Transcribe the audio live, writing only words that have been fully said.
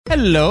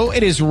Hello,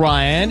 it is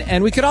Ryan,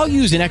 and we could all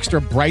use an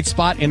extra bright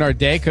spot in our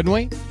day, couldn't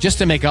we? Just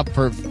to make up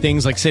for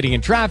things like sitting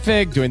in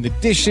traffic, doing the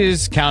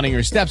dishes, counting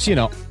your steps, you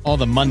know, all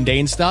the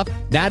mundane stuff.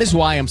 That is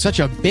why I'm such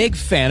a big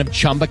fan of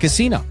Chumba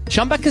Casino.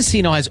 Chumba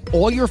Casino has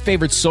all your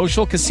favorite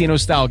social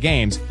casino-style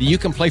games that you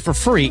can play for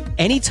free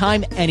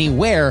anytime,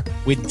 anywhere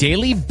with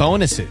daily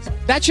bonuses.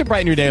 That should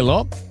brighten your day a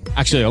little.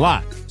 Actually, a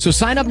lot. So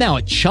sign up now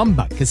at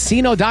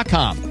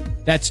ChumbaCasino.com.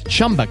 That's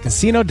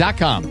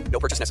ChumbaCasino.com. No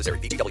purchase necessary.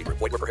 VGW Group.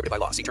 Void where prohibited by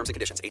law. See terms and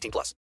conditions.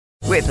 18+.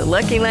 With the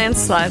Lucky Land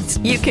Slots,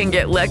 you can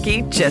get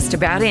lucky just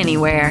about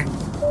anywhere.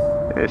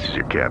 This is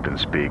your captain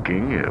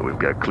speaking. We've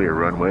got clear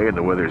runway and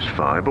the weather's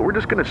fine, but we're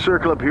just going to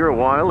circle up here a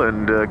while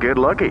and get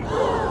lucky.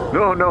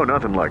 No,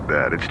 nothing like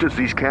that. It's just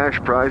these cash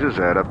prizes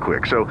add up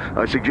quick. So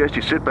I suggest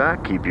you sit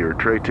back, keep your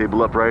tray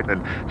table upright,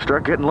 and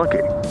start getting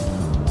lucky.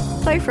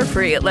 Play for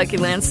free at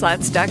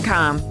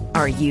LuckyLandSlots.com.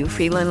 Are you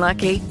feeling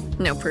lucky?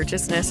 No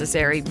purchase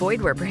necessary.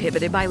 Void where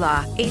prohibited by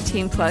law.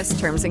 18+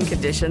 terms and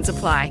conditions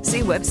apply.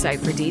 See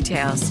website for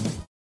details.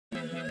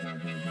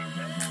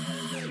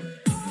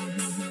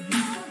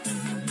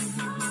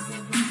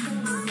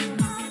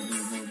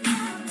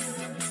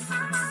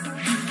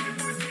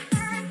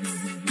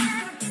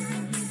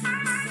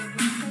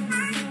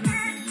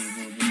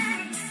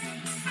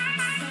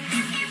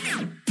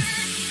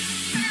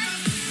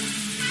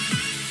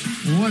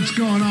 What's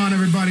going on,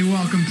 everybody?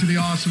 Welcome to the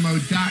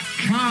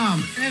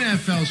Awesemo.com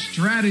NFL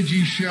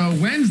Strategy Show,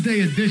 Wednesday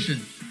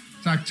edition.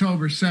 It's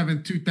October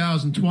 7th,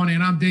 2020,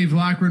 and I'm Dave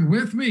Lockren.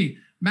 With me,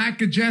 Matt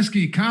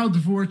Gajeski, Kyle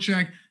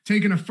Dvorchak,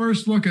 taking a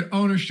first look at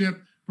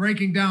ownership,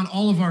 breaking down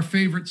all of our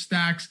favorite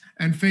stacks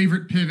and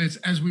favorite pivots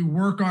as we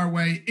work our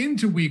way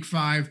into Week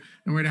 5,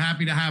 and we're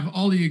happy to have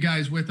all of you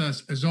guys with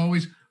us, as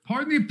always.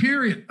 Pardon the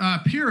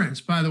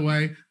appearance, by the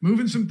way,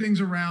 moving some things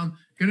around.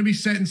 Going to be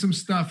setting some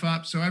stuff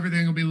up, so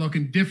everything will be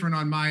looking different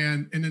on my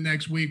end in the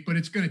next week, but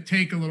it's going to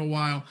take a little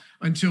while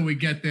until we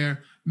get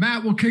there.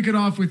 Matt, we'll kick it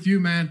off with you,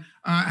 man.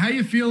 How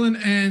you feeling,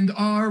 and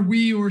are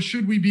we or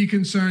should we be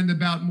concerned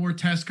about more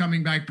tests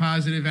coming back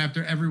positive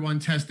after everyone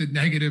tested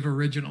negative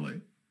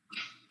originally?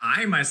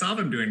 I myself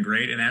am doing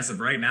great, and as of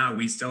right now,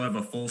 we still have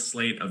a full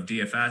slate of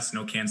DFS,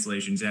 no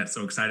cancellations yet,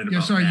 so excited about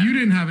that. Yeah, sorry, you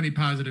didn't have any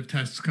positive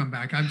tests come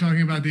back. I'm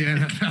talking about the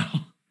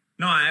NFL.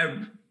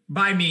 No,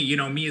 by me,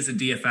 me as a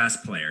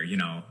DFS player,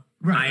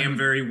 right. I am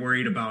very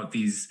worried about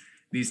these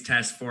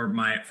tests for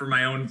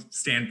my own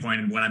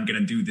standpoint and what I'm going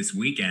to do this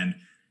weekend.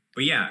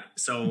 But yeah,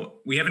 so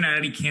we haven't had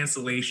any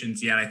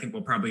cancellations yet. I think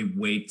we'll probably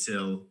wait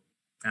till,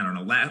 I don't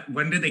know,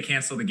 when did they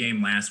cancel the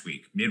game last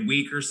week?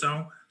 Midweek or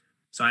so?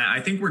 So I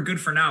think we're good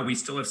for now. We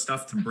still have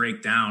stuff to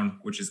break down,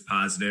 which is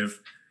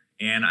positive.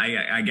 And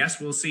I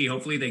guess we'll see.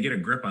 Hopefully they get a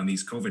grip on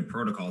these COVID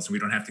protocols so we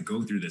don't have to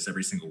go through this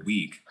every single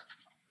week.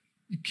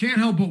 You can't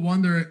help but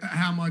wonder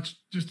how much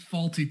just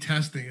faulty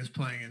testing is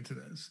playing into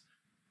this.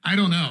 I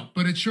don't know,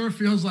 but it sure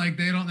feels like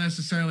they don't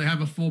necessarily have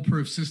a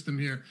foolproof system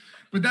here.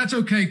 But that's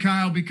okay,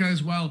 Kyle,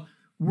 because, well,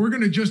 we're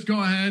going to just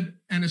go ahead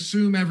and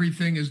assume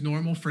everything is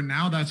normal for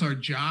now. That's our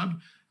job.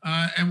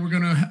 And we're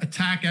going to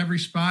attack every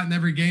spot and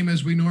every game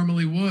as we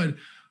normally would.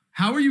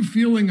 How are you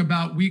feeling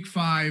about Week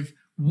 5,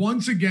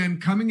 once again,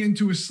 coming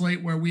into a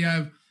slate where we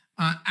have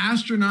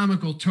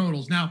astronomical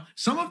totals? Now,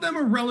 some of them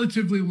are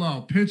relatively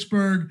low.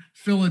 Pittsburgh,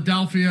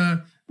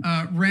 Philadelphia,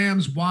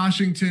 Rams,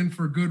 Washington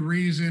for good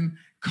reason,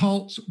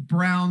 Colts,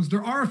 Browns.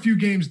 There are a few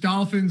games,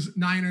 Dolphins,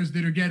 Niners,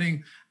 that are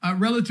getting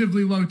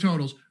relatively low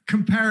totals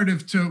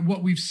comparative to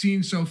what we've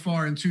seen so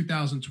far in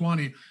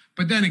 2020.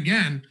 But then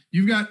again,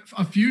 you've got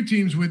a few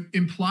teams with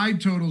implied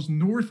totals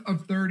north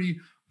of 30,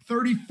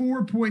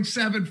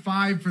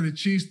 34.75 for the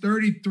Chiefs,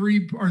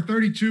 33 or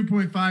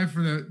 32.5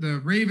 for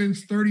the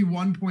Ravens,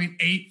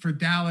 31.8 for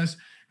Dallas,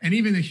 and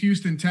even the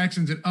Houston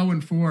Texans at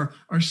 0-4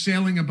 are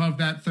sailing above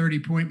that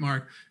 30-point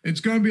mark.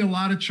 It's going to be a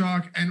lot of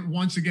chalk, and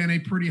once again, a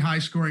pretty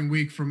high-scoring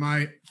week from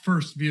my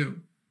first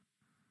view.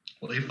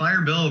 Well, you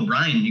fire Bill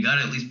O'Brien, you got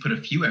to at least put a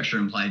few extra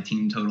implied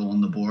team total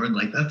on the board.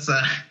 Like that's,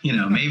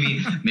 maybe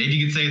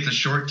you could say it's a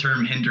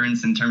short-term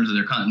hindrance in terms of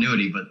their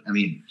continuity, but I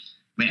mean,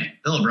 man,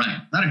 Bill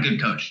O'Brien, not a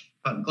good coach,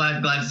 but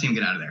glad to see him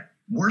get out of there.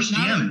 Worst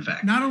GM, in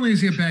fact. Not only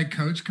is he a bad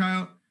coach,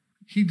 Kyle,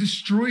 he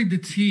destroyed the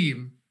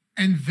team,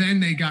 and then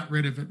they got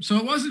rid of him. So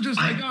it wasn't just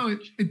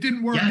it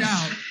didn't work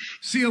out.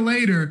 See you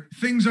later.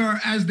 Things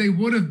are as they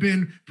would have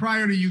been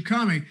prior to you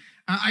coming.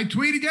 I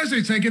tweeted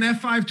yesterday, it's like an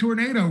F5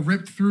 tornado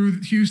ripped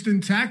through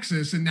Houston,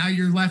 Texas, and now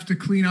you're left to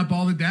clean up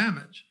all the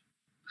damage.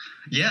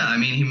 Yeah, I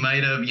mean, he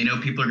might have,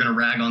 people are going to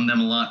rag on them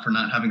a lot for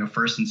not having a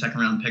first and second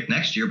round pick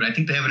next year, but I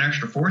think they have an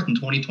extra fourth in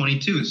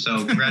 2022.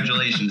 So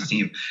congratulations,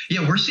 team.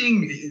 Yeah, we're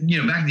seeing,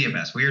 back to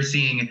DFS, we are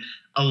seeing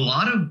a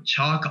lot of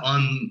chalk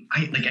on, I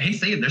hate to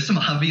say it, there's some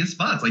obvious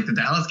spots. Like the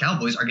Dallas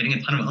Cowboys are getting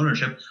a ton of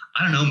ownership.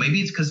 I don't know,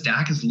 maybe it's because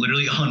Dak is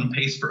literally on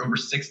pace for over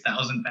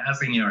 6,000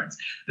 passing yards.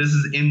 This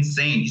is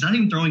insane. He's not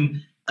even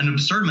throwing an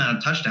absurd amount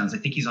of touchdowns. I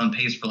think he's on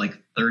pace for like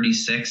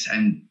 36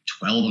 and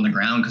 12 on the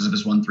ground because of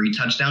his 1-3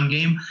 touchdown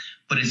game.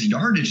 But his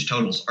yardage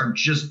totals are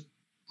just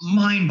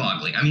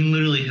mind-boggling. I mean,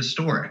 literally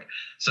historic.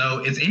 So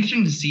it's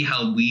interesting to see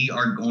how we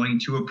are going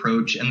to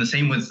approach, and the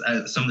same with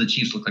some of the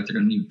Chiefs look like they're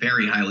going to be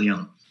very highly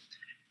owned.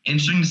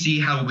 Interesting to see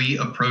how we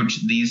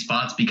approach these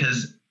spots,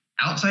 because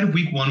outside of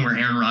week 1 where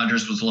Aaron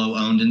Rodgers was low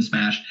owned and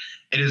smashed,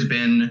 it has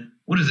been,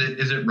 what is it?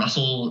 Is it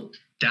Russell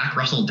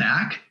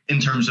Dak in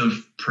terms of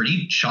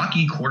pretty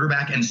chalky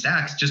quarterback and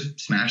stacks, just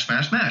smash.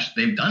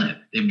 They've done it.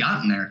 They've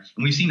gotten there.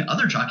 And we've seen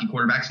other chalky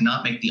quarterbacks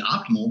not make the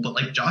optimal, but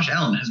like Josh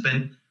Allen has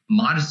been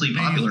modestly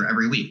popular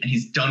every week, and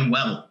he's done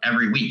well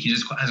every week. He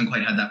just hasn't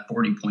quite had that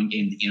 40-point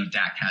game that,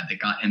 Dak had that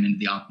got him into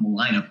the optimal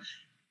lineup.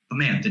 But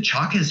man, the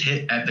chalk has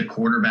hit at the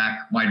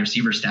quarterback wide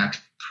receiver stacks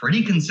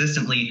pretty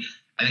consistently.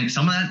 I think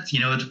some of that,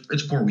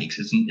 it's 4 weeks.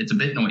 It's a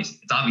bit noisy.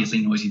 It's obviously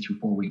noisy through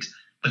 4 weeks.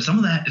 But some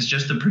of that is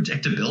just the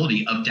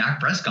predictability of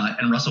Dak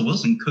Prescott and Russell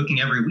Wilson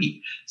cooking every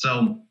week.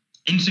 So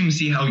interesting to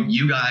see how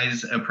you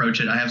guys approach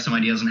it. I have some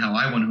ideas on how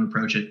I want to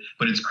approach it,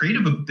 but it's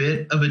created a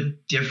bit of a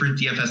different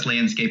DFS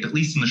landscape, at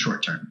least in the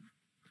short term.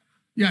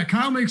 Yeah,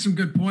 Kyle makes some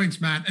good points,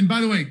 Matt. And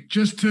by the way,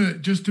 just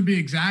to be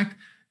exact,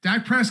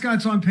 Dak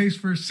Prescott's on pace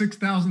for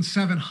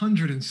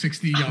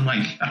 6,760 yards. Oh my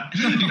God.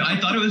 Dude, I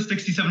thought it was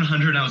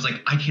 6,700, and I was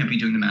like, I can't be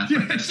doing the math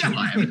right. That's too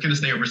high. I'm going to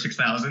stay over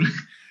 6,000.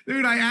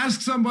 Dude, I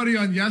asked somebody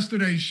on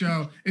yesterday's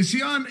show, is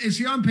he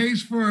on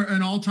pace for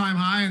an all-time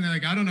high? And they're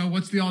like, I don't know,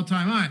 what's the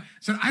all-time high? I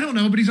said, I don't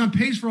know, but he's on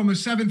pace for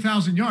almost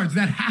 7,000 yards.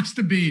 That has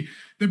to be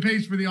the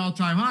pace for the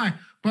all-time high.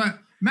 But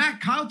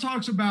Matt, Kyle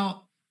talks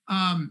about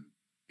the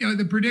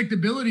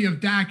predictability of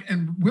Dak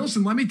and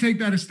Wilson. Let me take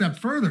that a step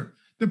further.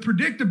 The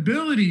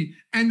predictability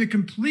and the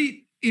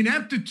complete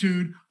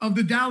ineptitude of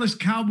the Dallas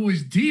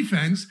Cowboys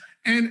defense,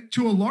 and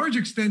to a large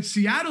extent,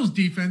 Seattle's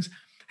defense,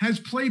 has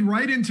played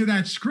right into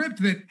that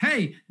script that,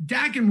 hey,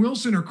 Dak and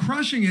Wilson are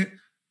crushing it,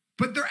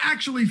 but they're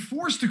actually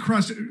forced to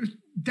crush it.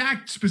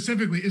 Dak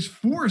specifically is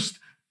forced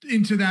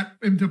into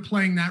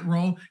playing that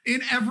role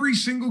in every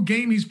single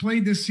game he's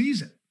played this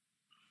season.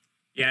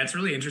 Yeah, it's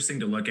really interesting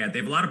to look at. They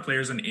have a lot of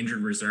players on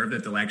injured reserve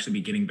that they'll actually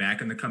be getting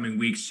back in the coming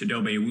weeks.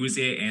 Chidobe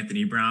Awuzie,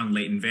 Anthony Brown,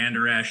 Leighton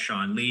Vander Esch,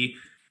 Sean Lee.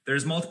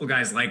 There's multiple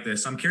guys like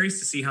this. So I'm curious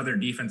to see how their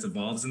defense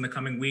evolves in the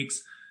coming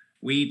weeks.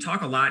 We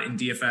talk a lot in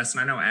DFS,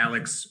 and I know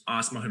Alex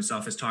Osmo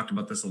himself has talked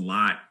about this a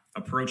lot,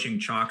 approaching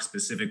chalk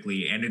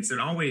specifically, and it's an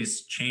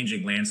always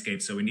changing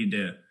landscape, so we need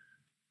to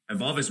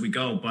evolve as we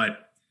go,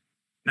 but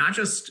not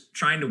just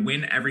trying to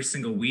win every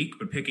single week,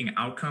 but picking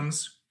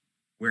outcomes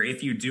where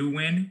if you do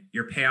win,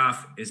 your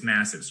payoff is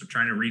massive. So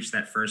trying to reach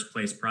that first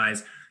place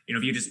prize.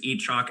 If you just eat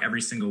chalk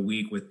every single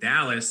week with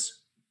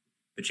Dallas,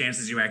 the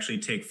chances you actually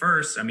take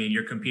first,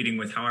 you're competing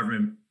with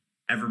however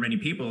many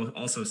people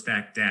also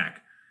stack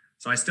Dak.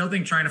 So I still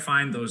think trying to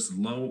find those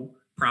low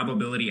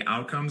probability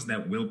outcomes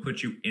that will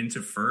put you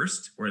into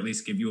first, or at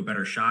least give you a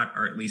better shot,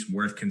 are at least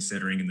worth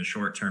considering in the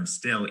short term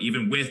still,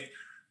 even with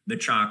the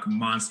chalk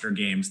monster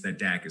games that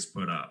Dak has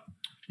put up.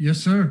 Yes,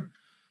 sir.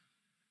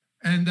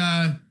 And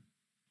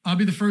I'll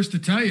be the first to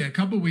tell you, a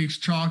couple of weeks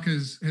chalk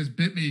has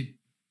bit me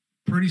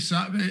pretty.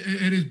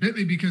 It has bit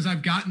me because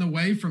I've gotten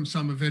away from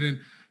some of it. And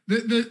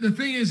the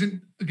thing is,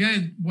 and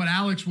again, what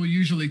Alex will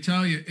usually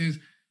tell you is,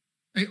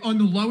 on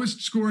the lowest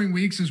scoring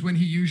weeks is when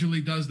he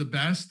usually does the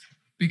best,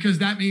 because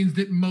that means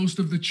that most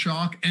of the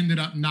chalk ended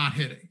up not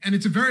hitting. And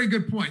it's a very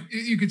good point.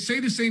 You could say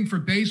the same for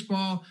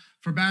baseball,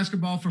 for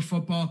basketball, for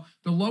football.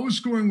 The lowest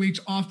scoring weeks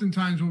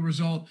oftentimes will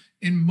result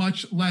in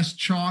much less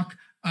chalk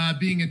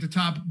being at the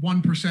top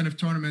 1% of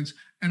tournaments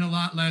and a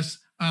lot less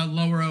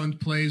lower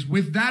owned plays.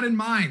 With that in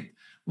mind,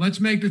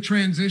 let's make the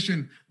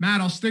transition. Matt,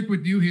 I'll stick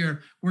with you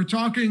here. We're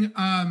talking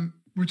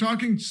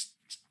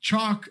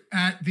chalk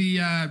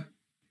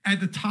at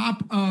the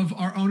top of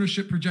our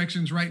ownership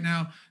projections right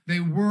now. They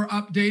were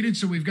updated,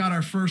 so we've got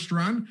our first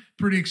run.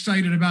 Pretty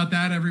excited about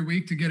that every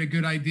week to get a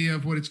good idea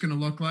of what it's going to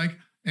look like.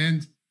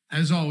 And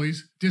as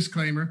always,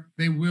 disclaimer,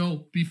 they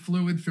will be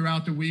fluid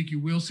throughout the week. You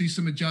will see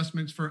some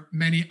adjustments for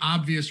many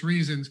obvious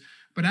reasons.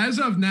 But as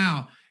of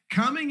now,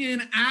 coming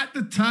in at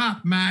the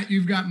top, Matt,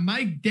 you've got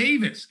Mike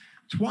Davis,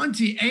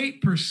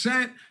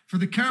 28% for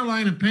the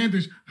Carolina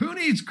Panthers. Who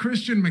needs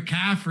Christian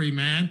McCaffrey,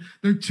 man?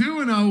 They're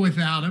 2-0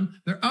 without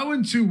him. They're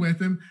 0-2 with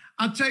him.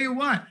 I'll tell you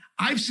what,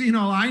 I've seen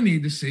all I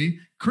need to see.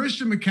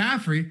 Christian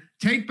McCaffrey,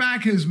 take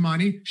back his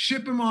money,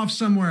 ship him off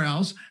somewhere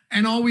else,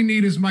 and all we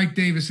need is Mike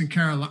Davis in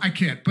Carolina. I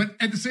can't. But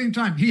at the same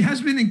time, he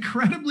has been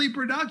incredibly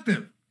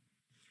productive.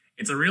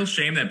 It's a real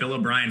shame that Bill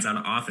O'Brien's out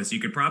of office. You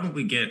could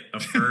probably get a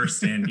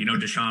first and,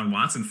 Deshaun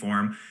Watson for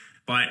him.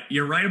 But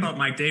you're right about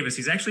Mike Davis.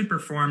 He's actually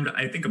performed,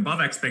 I think,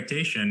 above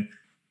expectation.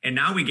 And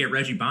now we get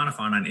Reggie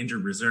Bonifant on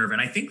injured reserve.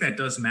 And I think that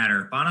does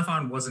matter.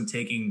 Bonifant wasn't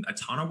taking a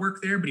ton of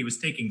work there, but he was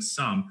taking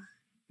some.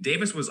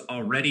 Davis was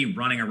already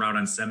running a route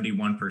on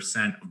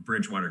 71% of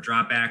Bridgewater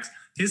dropbacks.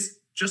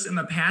 Just in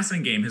the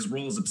passing game, his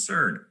role is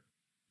absurd.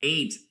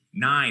 8,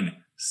 9,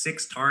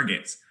 6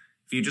 targets.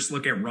 If you just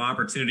look at raw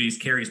opportunities,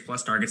 carries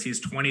plus targets, he has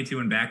 22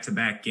 in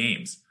back-to-back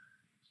games.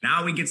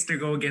 Now he gets to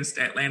go against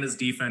Atlanta's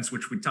defense,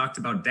 which we talked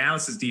about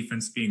Dallas's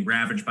defense being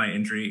ravaged by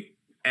injury.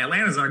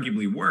 Atlanta's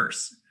arguably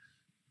worse.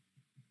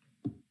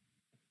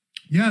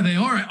 Yeah, they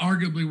are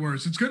arguably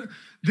worse. It's good.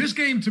 This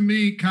game to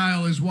me,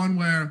 Kyle, is one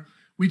where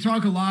we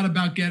talk a lot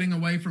about getting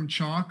away from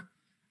chalk.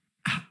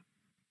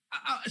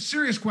 A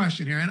serious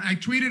question here. And I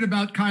tweeted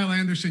about Kyle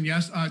Anderson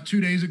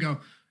 2 days ago.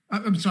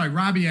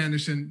 Robbie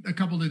Anderson a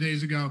couple of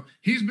days ago.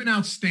 He's been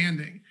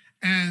outstanding.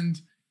 And,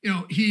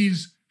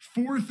 he's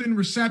fourth in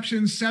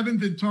receptions,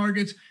 seventh in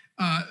targets,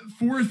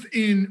 fourth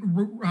in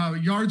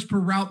yards per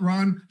route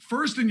run,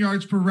 first in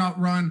yards per route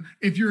run,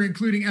 if you're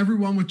including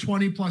everyone with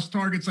 20 plus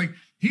targets. Like,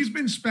 he's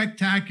been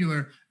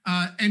spectacular.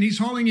 And he's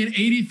hauling in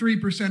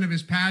 83% of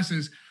his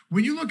passes.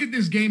 When you look at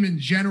this game in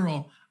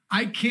general,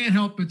 I can't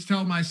help but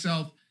tell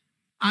myself,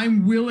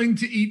 I'm willing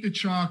to eat the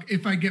chalk.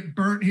 If I get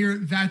burnt here,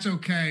 that's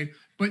okay.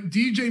 But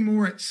DJ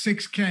Moore at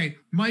 6K,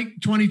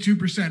 Mike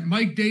 22%,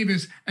 Mike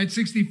Davis at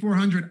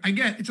 6,400. I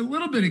get it's a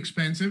little bit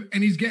expensive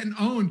and he's getting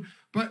owned,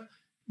 but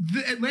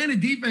the Atlanta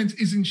defense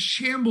is in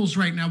shambles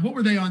right now. What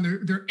were they on?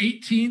 Their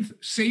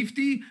 18th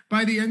safety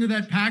by the end of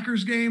that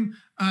Packers game.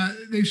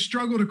 They've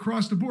struggled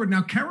across the board.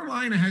 Now,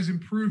 Carolina has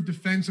improved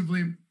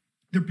defensively.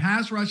 Their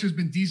pass rush has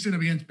been decent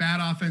against bad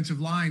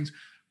offensive lines.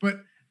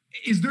 But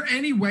is there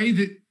any way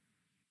that,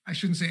 I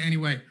shouldn't say any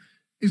way,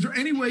 is there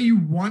any way you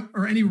want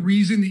or any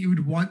reason that you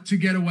would want to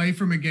get away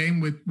from a game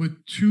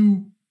with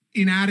two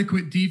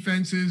inadequate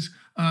defenses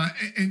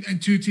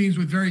and two teams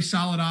with very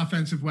solid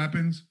offensive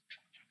weapons?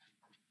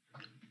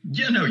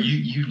 Yeah, no,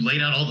 you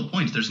laid out all the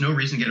points. There's no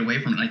reason to get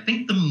away from it. I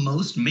think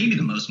maybe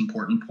the most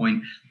important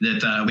point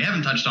that we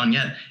haven't touched on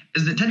yet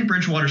is that Teddy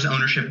Bridgewater's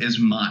ownership is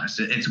modest.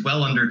 It's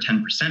well under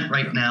 10%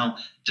 right now,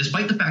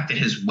 despite the fact that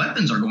his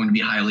weapons are going to be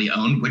highly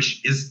owned,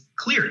 which is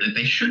clear that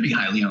they should be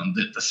highly owned.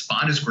 The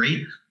spot is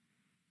great.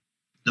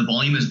 The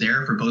volume is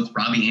there for both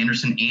Robbie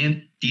Anderson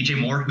and DJ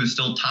Moore, who's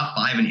still top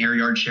 5 in air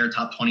yard share,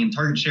 top 20 in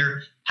target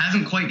share.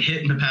 Hasn't quite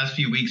hit in the past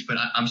few weeks, but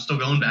I'm still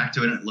going back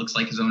to it. And it looks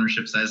like his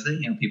ownership says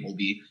that, people will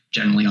be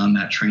generally on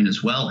that train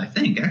as well. I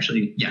think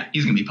actually, yeah,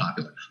 he's going to be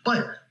popular,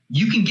 but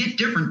you can get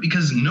different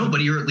because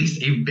nobody, or at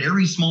least a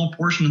very small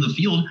portion of the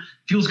field,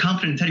 feels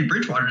confident in Teddy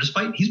Bridgewater,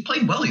 despite he's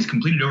played well. He's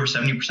completed over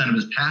 70% of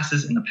his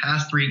passes in the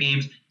past 3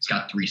 games. He's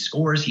got 3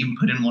 scores. He even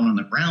put in one on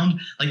the ground.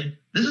 Like,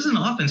 this is an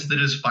offense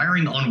that is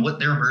firing on what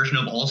their version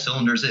of all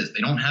cylinders is.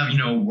 They don't have,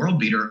 a world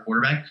beater at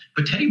quarterback,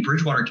 but Teddy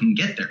Bridgewater can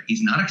get there.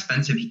 He's not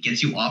expensive. He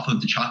gets you off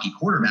of the chalky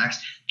quarterbacks,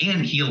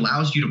 and he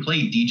allows you to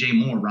play DJ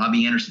Moore,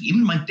 Robbie Anderson,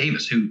 even Mike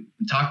Davis, who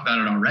we talked about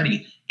it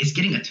already, is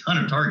getting a ton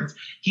of targets.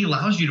 He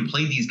allows you to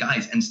play these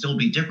guys and still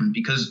be different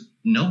because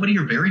nobody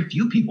or very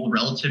few people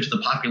relative to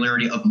the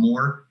popularity of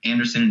Moore,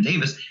 Anderson, and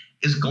Davis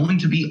is going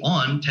to be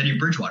on Teddy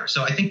Bridgewater.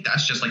 So I think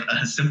that's just like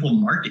a simple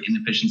market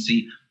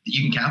inefficiency that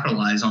you can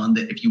capitalize on,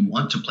 that if you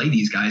want to play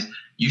these guys,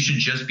 you should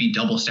just be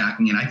double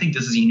stacking. And I think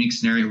this is a unique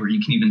scenario where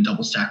you can even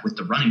double stack with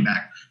the running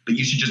back, but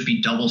you should just be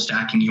double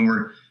stacking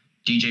your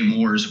DJ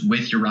Moores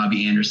with your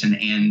Robbie Anderson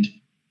and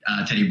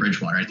Teddy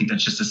Bridgewater. I think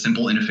that's just a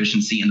simple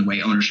inefficiency in the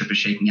way ownership is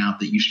shaking out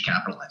that you should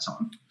capitalize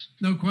on.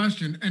 No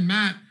question. And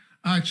Matt,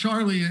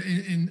 Charlie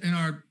in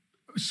our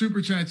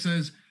super chat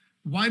says,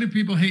 why do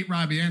people hate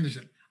Robbie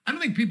Anderson? I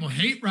don't think people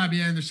hate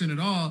Robbie Anderson at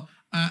all.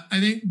 I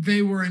think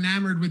they were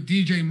enamored with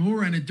DJ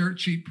Moore and a dirt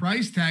cheap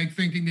price tag,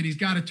 thinking that he's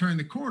got to turn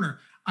the corner.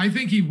 I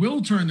think he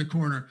will turn the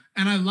corner,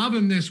 and I love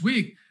him this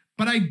week.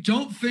 But I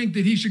don't think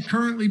that he should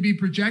currently be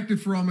projected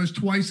for almost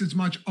twice as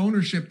much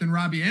ownership than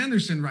Robbie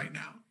Anderson right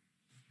now.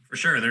 For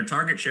sure. Their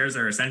target shares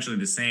are essentially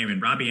the same,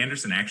 and Robbie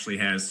Anderson actually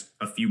has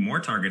a few more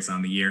targets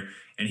on the year,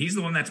 and he's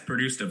the one that's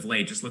produced of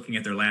late. Just looking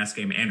at their last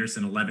game,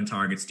 Anderson 11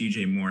 targets,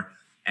 DJ Moore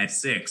at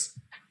 6.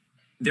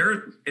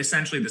 They're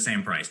essentially the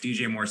same price.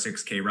 DJ Moore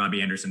 6K,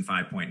 Robbie Anderson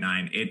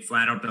 5.9. It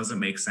flat out doesn't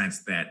make sense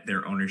that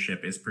their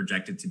ownership is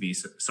projected to be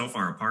so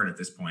far apart at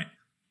this point.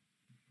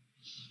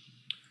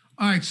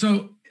 All right,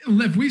 so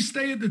if we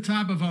stay at the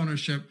top of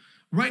ownership,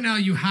 right now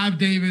you have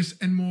Davis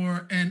and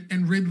Moore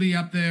and Ridley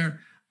up there.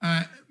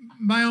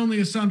 My only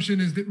assumption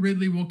is that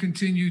Ridley will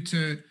continue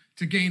to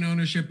gain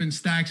ownership in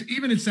stacks,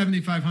 even at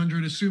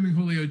 7,500, assuming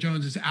Julio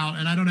Jones is out.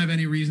 And I don't have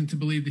any reason to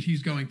believe that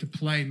he's going to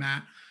play,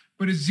 Matt.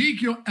 But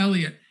Ezekiel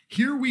Elliott,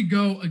 here we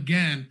go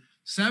again,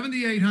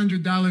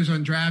 $7,800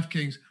 on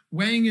DraftKings,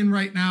 weighing in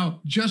right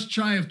now just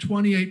shy of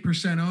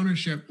 28%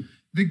 ownership.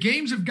 The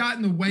games have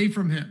gotten away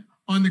from him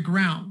on the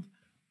ground,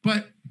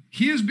 but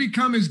he has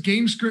become as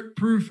game script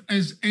proof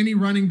as any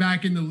running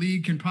back in the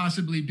league can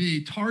possibly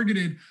be,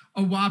 targeted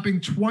a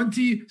whopping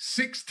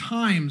 26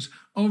 times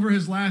over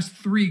his last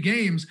 3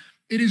 games.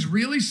 It is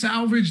really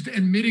salvaged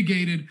and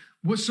mitigated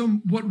what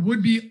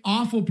would be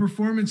awful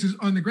performances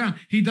on the ground.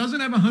 He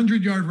doesn't have a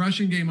 100-yard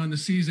rushing game on the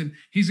season.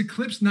 He's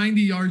eclipsed 90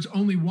 yards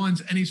only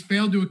once, and he's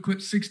failed to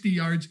eclipse 60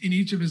 yards in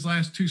each of his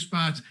last 2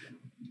 spots.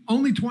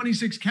 Only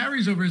 26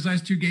 carries over his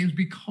last 2 games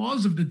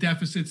because of the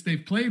deficits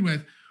they've played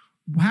with.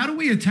 How do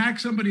we attack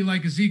somebody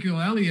like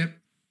Ezekiel Elliott,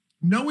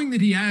 knowing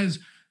that he has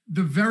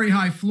the very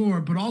high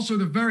floor, but also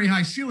the very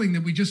high ceiling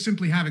that we just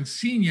simply haven't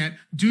seen yet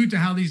due to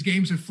how these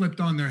games have flipped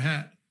on their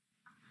head?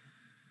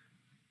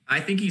 I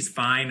think he's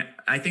fine.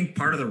 I think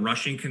part of the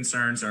rushing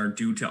concerns are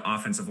due to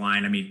offensive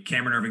line. I mean,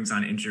 Cameron Irving's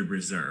on injured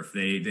reserve.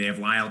 They have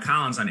Lyle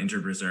Collins on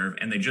injured reserve,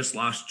 and they just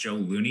lost Joe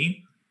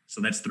Looney. So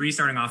that's 3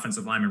 starting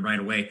offensive linemen right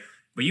away.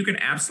 But you can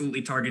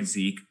absolutely target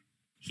Zeke.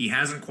 He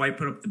hasn't quite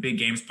put up the big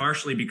games,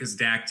 partially because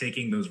Dak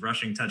taking those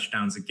rushing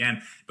touchdowns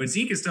again. But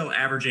Zeke is still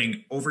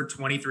averaging over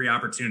 23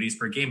 opportunities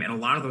per game, and a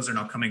lot of those are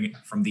now coming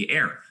from the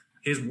air.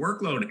 His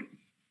workload,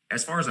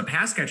 as far as a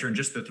pass catcher in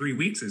just the 3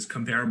 weeks, is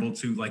comparable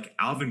to like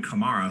Alvin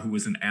Kamara, who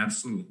was an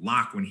absolute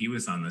lock when he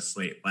was on the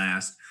slate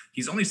last.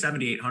 He's only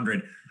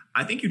 7,800.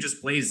 I think you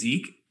just play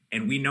Zeke,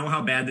 and we know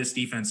how bad this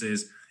defense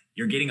is.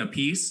 You're getting a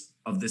piece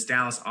of this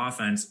Dallas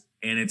offense,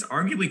 and it's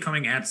arguably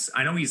coming at,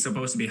 I know he's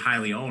supposed to be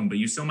highly owned, but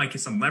you still might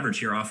get some leverage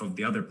here off of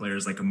the other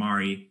players like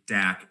Amari,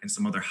 Dak, and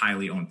some other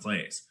highly owned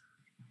plays.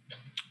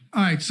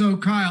 All right, so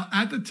Kyle,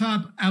 at the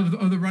top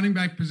of the running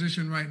back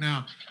position right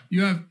now,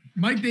 you have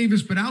Mike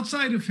Davis, but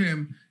outside of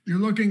him, you're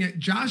looking at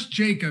Josh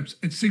Jacobs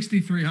at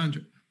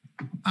 6,300.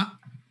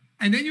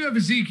 And then you have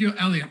Ezekiel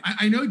Elliott.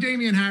 I know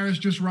Damian Harris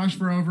just rushed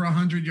for over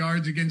 100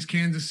 yards against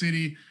Kansas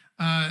City.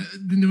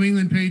 The New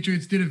England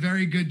Patriots did a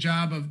very good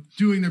job of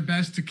doing their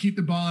best to keep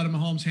the ball out of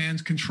Mahomes'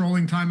 hands,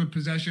 controlling time of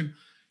possession.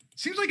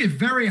 Seems like a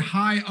very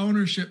high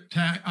ownership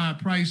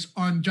price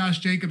on Josh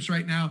Jacobs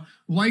right now,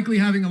 likely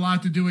having a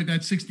lot to do with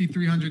that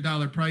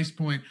 $6,300 price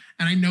point.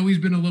 And I know he's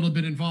been a little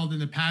bit involved in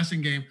the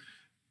passing game.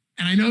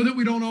 And I know that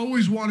we don't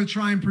always want to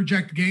try and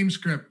project game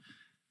script,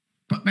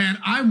 but man,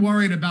 I'm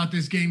worried about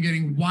this game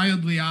getting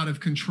wildly out of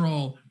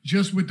control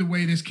just with the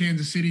way this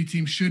Kansas City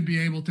team should be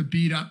able to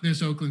beat up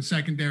this Oakland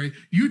secondary.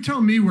 You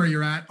tell me where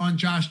you're at on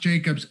Josh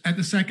Jacobs at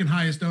the second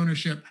highest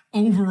ownership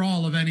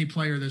overall of any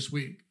player this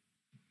week.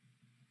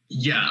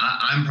 Yeah,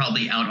 I'm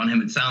probably out on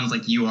him. It sounds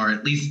like you are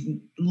at least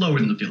lower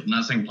than the field. I'm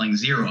not saying playing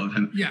 0 of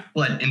him. Yeah.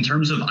 But in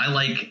terms of, I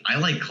like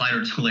Clyde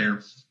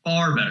Edwards-Helaire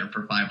far better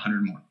for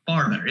 500 more.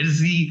 Far better. It is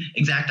the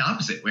exact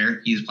opposite, where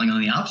he's playing on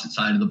the opposite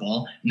side of the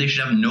ball, and they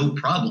should have no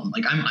problem.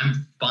 Like,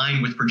 I'm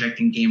fine with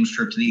projecting game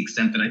script to the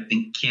extent that I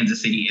think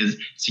Kansas City is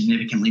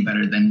significantly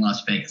better than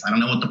Las Vegas. I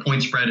don't know what the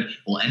point spread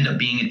will end up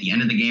being at the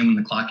end of the game when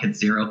the clock hits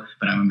 0,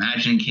 but I'm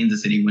imagining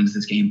Kansas City wins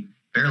this game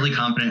fairly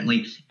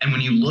confidently. And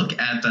when you look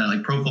at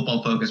like Pro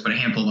Football Focus, but a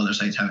handful of other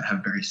sites have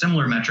very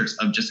similar metrics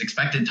of just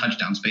expected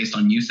touchdowns based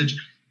on usage,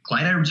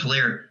 Clyde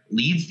Edwards-Helaire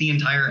leads the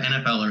entire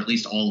NFL, or at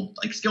least all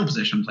like skill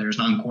position players,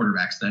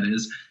 non-quarterbacks that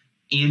is,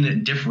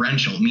 in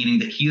differential, meaning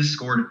that he has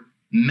scored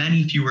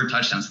many fewer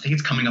touchdowns. I think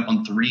it's coming up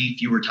on 3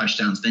 fewer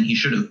touchdowns than he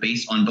should have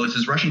based on both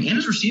his rushing and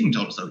his receiving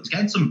totals. So he's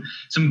got some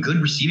good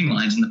receiving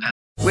lines in the past.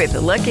 With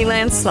the Lucky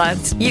Land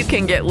Slots, you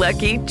can get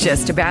lucky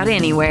just about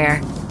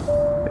anywhere.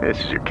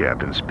 This is your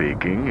captain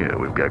speaking.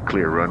 We've got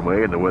clear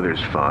runway and the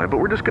weather's fine, but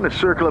we're just going to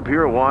circle up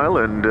here a while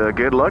and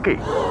get lucky.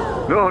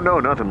 No,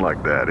 nothing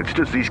like that. It's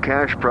just these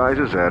cash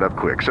prizes add up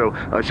quick. So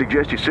I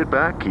suggest you sit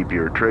back, keep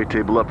your tray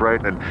table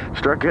upright, and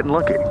start getting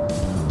lucky.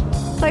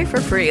 Play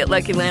for free at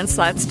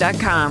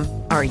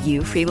LuckyLandSlots.com. Are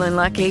you feeling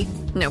lucky?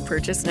 No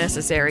purchase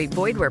necessary.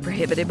 Void where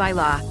prohibited by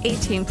law.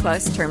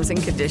 18+ terms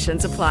and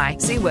conditions apply.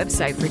 See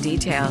website for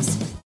details.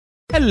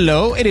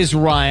 Hello, it is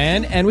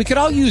Ryan, and we could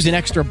all use an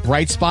extra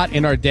bright spot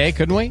in our day,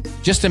 couldn't we?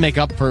 Just to make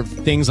up for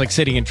things like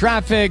sitting in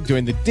traffic,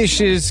 doing the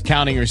dishes,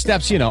 counting your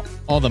steps,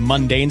 all the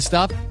mundane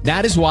stuff.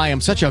 That is why I'm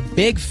such a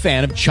big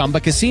fan of Chumba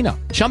Casino.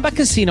 Chumba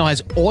Casino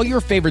has all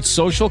your favorite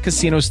social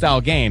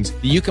casino-style games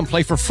that you can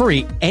play for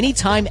free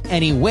anytime,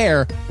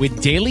 anywhere with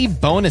daily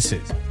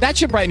bonuses. That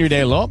should brighten your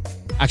day a little.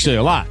 Actually,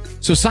 a lot.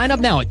 So sign up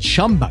now at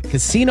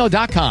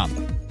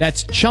ChumbaCasino.com.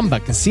 That's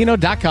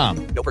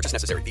ChumbaCasino.com. No purchase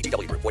necessary.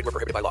 VGW Group. Void where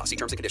prohibited by law. See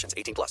terms and conditions.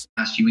 18+.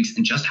 Last few weeks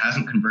and just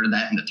hasn't converted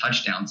that into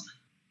touchdowns.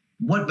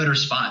 What better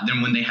spot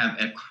than when they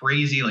have a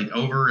crazy, I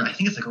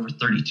think it's over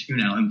 32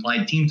 now,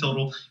 implied team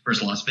total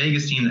versus a Las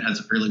Vegas team that has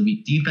a fairly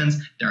weak defense.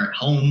 They're at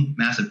home,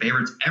 massive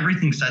favorites.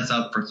 Everything sets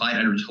up for Clyde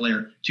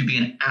Edwards-Helaire to be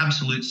an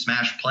absolute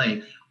smash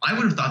play. I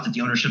would have thought that the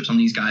ownerships on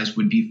these guys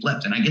would be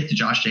flipped. And I get the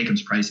Josh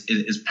Jacobs price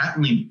is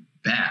patently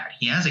bad.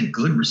 He has a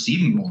good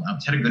receiving role now.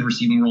 He's had a good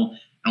receiving role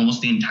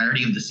almost the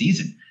entirety of the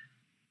season.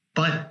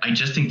 But I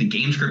just think the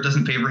game script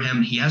doesn't favor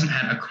him. He hasn't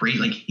had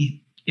he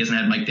hasn't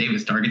had Mike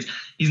Davis targets.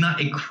 He's not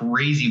a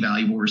crazy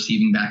valuable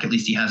receiving back. At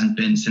least he hasn't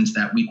been since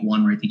that week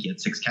 1 where I think he had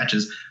 6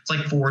 catches. It's like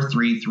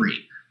 4-3-3.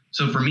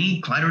 So for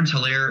me, Clyde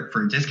Edwards-Helaire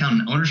for a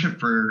discount in ownership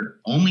for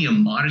only a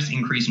modest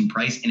increase in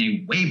price in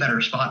a way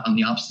better spot on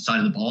the opposite side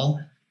of the ball,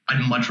 I'd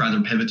much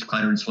rather pivot to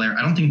Clyde Edwards-Helaire.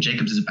 I don't think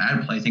Jacobs is a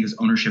bad play. I think his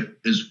ownership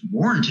is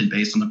warranted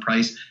based on the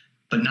price,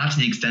 but not to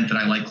the extent that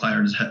I like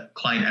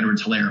Clyde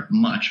Edwards-Helaire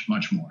much,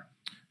 much more.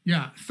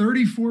 Yeah,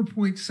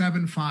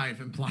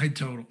 34.75 implied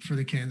total for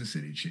the Kansas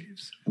City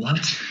Chiefs. What?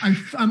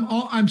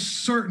 I'm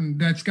certain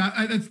that's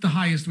the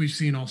highest we've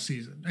seen all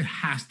season. It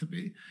has to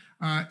be.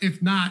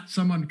 If not,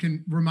 someone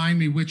can remind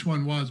me which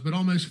one was, but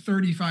almost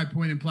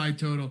 35-point implied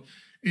total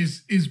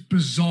is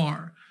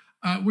bizarre.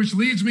 Which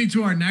leads me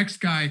to our next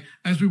guy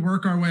as we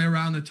work our way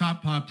around the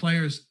top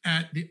players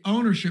at the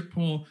ownership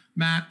pool,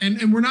 Matt.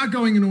 And we're not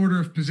going in order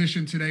of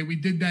position today. We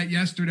did that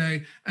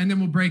yesterday, and then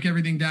we'll break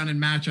everything down in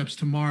matchups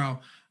tomorrow.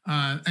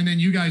 And then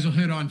you guys will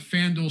hit on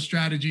Fanduel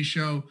strategy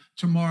show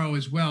tomorrow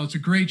as well. It's a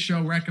great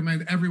show.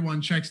 Recommend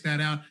everyone checks that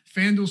out.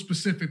 Fanduel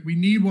specific. We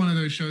need one of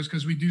those shows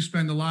because we do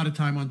spend a lot of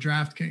time on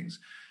Draftkings.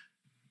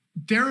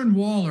 Darren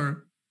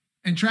Waller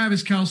and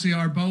Travis Kelce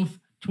are both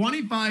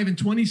 25 and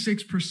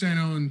 26%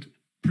 owned,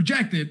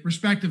 projected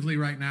respectively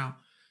right now.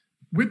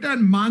 With that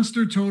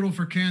monster total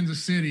for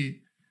Kansas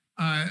City,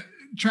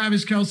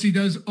 Travis Kelce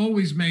does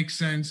always make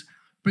sense.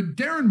 But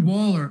Darren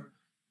Waller,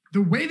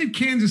 the way that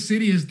Kansas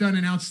City has done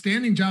an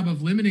outstanding job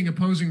of limiting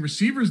opposing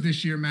receivers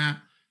this year, Matt,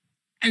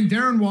 and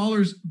Darren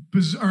Waller's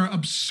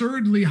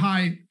absurdly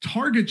high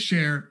target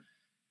share,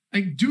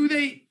 like,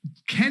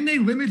 can they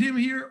limit him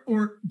here,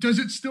 or does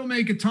it still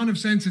make a ton of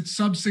sense at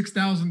sub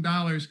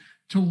 $6,000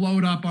 to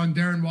load up on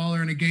Darren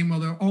Waller in a game where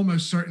they'll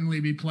almost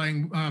certainly be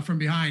playing from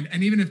behind?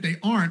 And even if they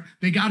aren't,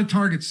 they got to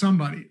target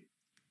somebody.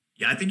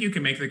 Yeah, I think you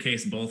can make the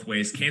case both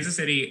ways. Kansas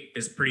City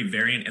is pretty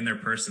variant in their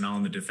personnel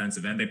on the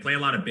defensive end. They play a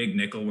lot of big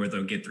nickel where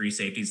they'll get 3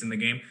 safeties in the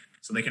game,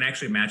 so they can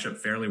actually match up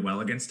fairly well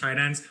against tight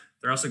ends.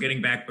 They're also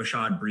getting back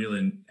Bashaud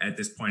Breeland at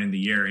this point in the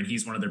year, and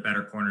he's one of their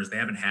better corners. They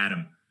haven't had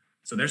him.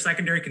 So their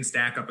secondary can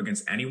stack up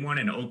against anyone,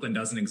 and Oakland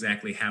doesn't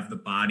exactly have the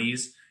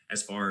bodies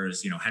as far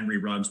as, Henry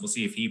Ruggs. We'll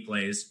see if he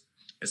plays.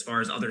 As far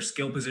as other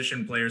skill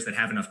position players that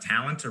have enough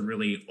talent to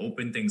really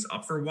open things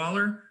up for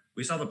Waller,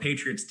 we saw the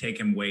Patriots take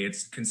him away.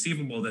 It's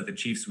conceivable that the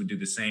Chiefs would do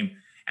the same.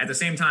 At the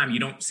same time, you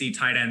don't see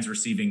tight ends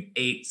receiving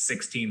 8,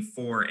 16,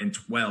 4, and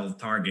 12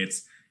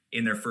 targets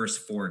in their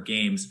first 4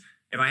 games.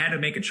 If I had to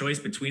make a choice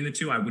between the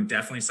two, I would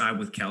definitely side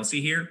with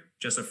Kelce here,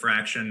 just a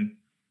fraction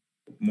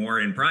more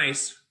in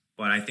price.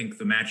 But I think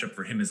the matchup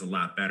for him is a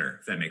lot better,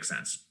 if that makes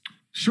sense.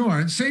 Sure.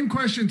 And same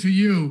question to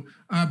you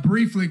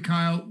briefly,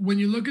 Kyle. When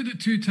you look at the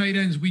 2 tight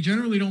ends, we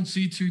generally don't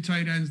see 2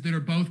 tight ends that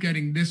are both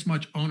getting this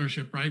much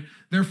ownership, right?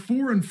 They're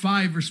 4 and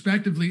 5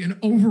 respectively in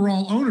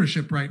overall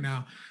ownership right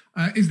now.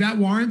 Is that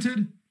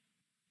warranted?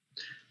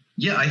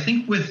 Yeah, I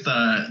think with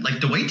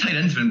the way tight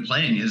ends have been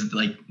playing is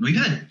we've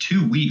had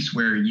 2 weeks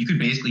where you could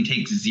basically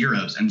take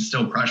zeros and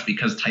still crush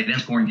because tight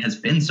end scoring has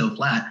been so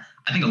flat.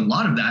 I think a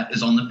lot of that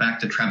is on the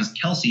fact that Travis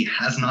Kelce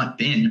has not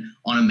been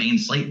on a main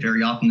slate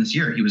very often this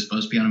year. He was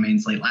supposed to be on a main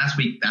slate last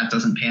week. That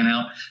doesn't pan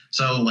out.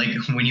 So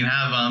when you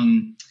have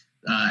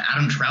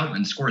Adam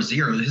Troutman score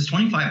 0, his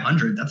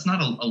 2,500, that's not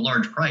a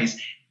large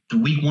price. The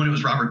week 1, it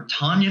was Robert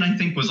Tonyan, I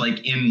think, was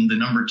in the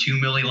number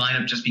 2 milli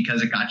lineup just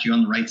because it got you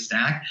on the right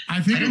stack.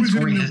 I think it was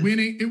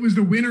it was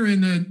the winner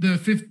in the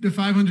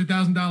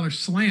 $500,000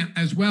 slant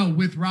as well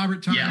with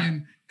Robert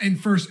Tonyan in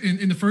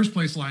the first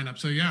place lineup.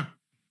 So yeah.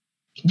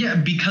 Yeah,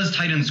 because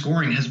tight end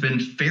scoring has been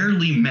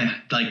fairly meh.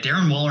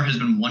 Darren Waller has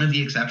been one of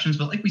the exceptions,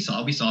 but we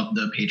saw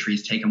the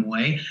Patriots take him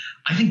away.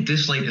 I think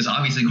this slate is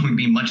obviously going to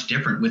be much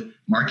different with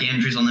Mark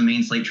Andrews on the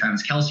main slate,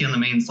 Travis Kelce on the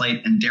main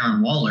slate, and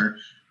Darren Waller.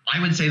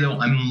 I would say, though,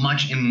 I'm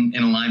much in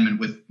alignment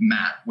with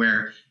Matt,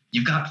 where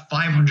you've got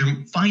find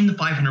the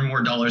 $500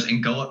 more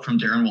and go up from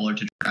Darren Waller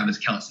to Travis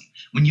Kelce.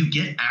 When you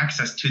get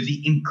access to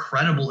the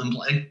incredible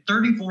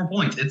 34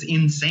 points, it's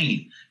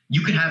insane.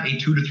 You could have a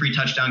 2 to 3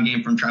 touchdown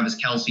game from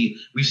Travis Kelce.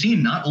 We've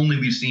seen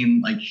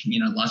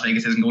Las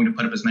Vegas isn't going to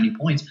put up as many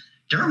points.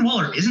 Darren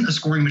Waller isn't a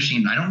scoring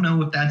machine. I don't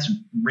know if that's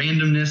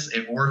randomness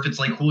or if it's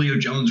like Julio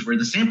Jones, where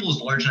the sample is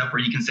large enough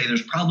where you can say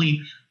there's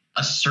probably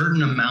a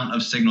certain amount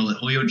of signal that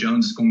Julio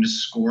Jones is going to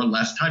score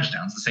less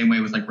touchdowns, the same way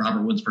with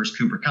Robert Woods versus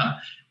Cooper Kupp.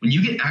 When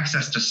you get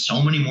access to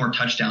so many more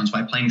touchdowns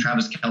by playing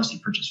Travis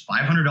Kelce for just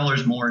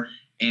 $500 more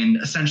and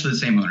essentially the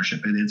same ownership,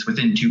 it's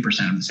within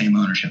 2% of the same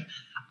ownership,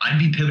 I'd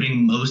be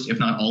pivoting most, if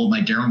not all, of my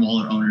Darren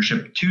Waller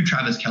ownership to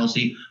Travis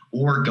Kelce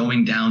or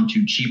going down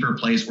to cheaper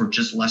plays or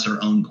just lesser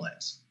owned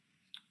plays.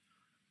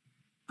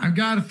 I've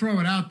got to throw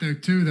it out there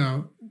too,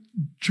 though.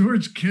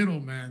 George Kittle,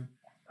 man.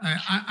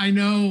 I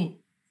know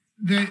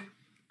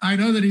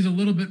that he's a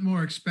little bit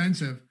more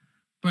expensive,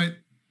 but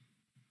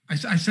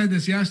I said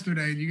this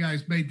yesterday, and you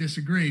guys may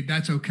disagree.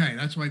 That's okay.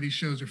 That's why these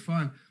shows are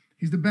fun.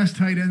 He's the best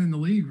tight end in the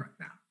league right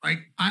now.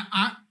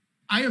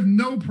 I have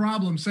no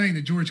problem saying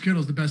that George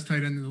Kittle is the best tight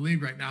end in the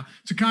league right now.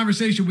 It's a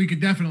conversation we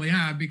could definitely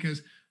have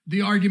because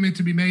the argument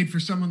to be made for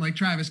someone like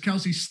Travis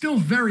Kelce still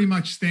very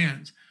much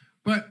stands.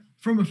 But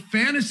from a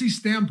fantasy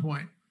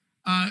standpoint,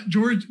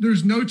 George,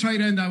 there's no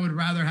tight end I would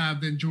rather have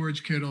than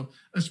George Kittle,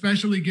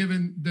 especially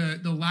given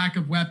the lack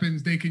of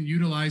weapons they can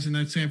utilize in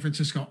that San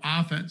Francisco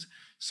offense.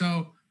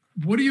 So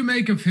what do you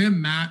make of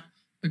him, Matt?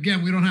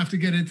 Again, we don't have to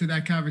get into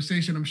that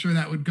conversation. I'm sure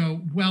that would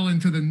go well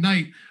into the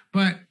night,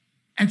 but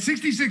at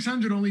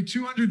 $6,600, only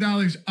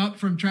 $200 up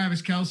from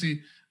Travis Kelce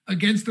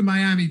against the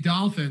Miami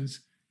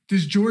Dolphins.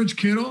 Does George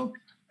Kittle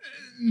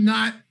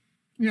not,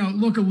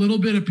 look a little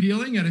bit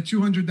appealing at a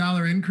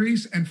 $200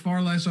 increase and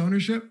far less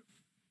ownership?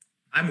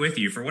 I'm with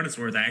you. For what it's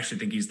worth, I actually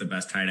think he's the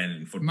best tight end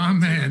in football. My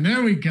man,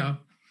 there we go.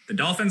 The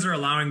Dolphins are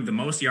allowing the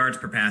most yards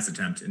per pass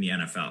attempt in the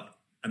NFL.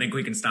 I think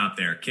we can stop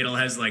there. Kittle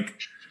has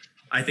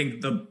I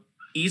think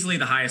easily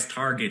the highest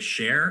target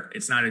share.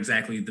 It's not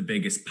exactly the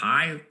biggest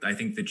pie. I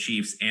think the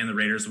Chiefs and the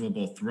Raiders will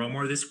both throw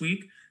more this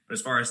week. But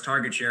as far as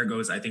target share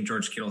goes, I think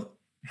George Kittle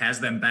has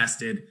them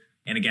bested.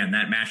 And again,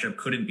 that matchup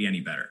couldn't be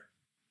any better.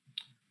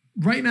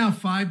 right now,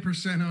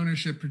 5%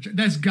 ownership.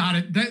 That's got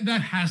it.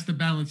 That has to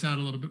balance out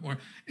a little bit more.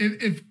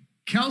 If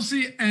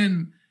Kelsey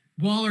and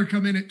Waller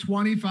come in at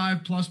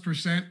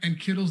 25+% and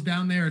Kittle's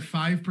down there at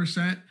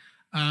 5%,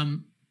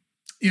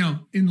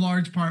 in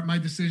large part, my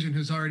decision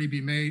has already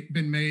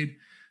been made.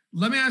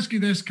 Let me ask you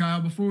this,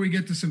 Kyle, before we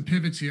get to some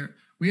pivots here.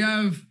 We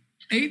have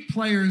 8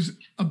 players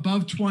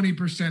above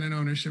 20% in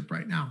ownership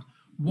right now.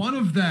 One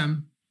of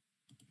them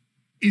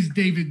is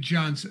David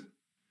Johnson,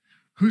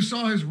 who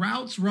saw his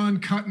routes run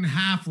cut in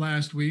half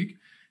last week.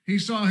 He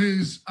saw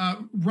his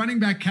running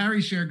back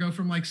carry share go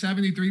from like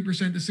 73%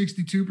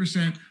 to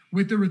 62%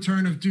 with the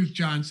return of Duke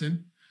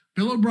Johnson.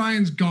 Bill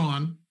O'Brien's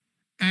gone,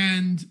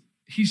 and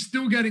he's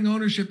still getting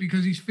ownership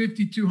because he's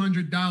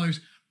 $5,200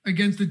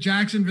 against the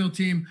Jacksonville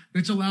team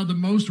that's allowed the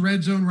most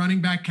red zone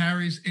running back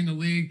carries in the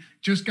league.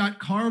 Just got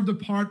carved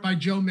apart by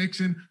Joe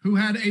Mixon, who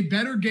had a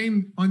better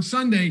game on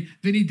Sunday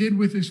than he did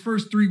with his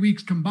first 3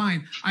 weeks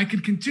combined. I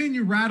could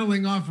continue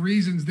rattling off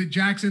reasons that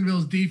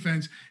Jacksonville's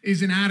defense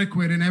is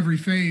inadequate in every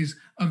phase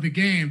of the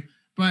game,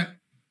 but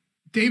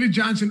David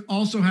Johnson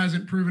also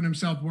hasn't proven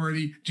himself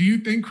worthy. Do you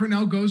think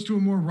Crennel goes to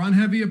a more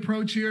run-heavy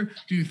approach here?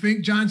 Do you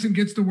think Johnson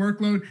gets the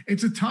workload?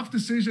 It's a tough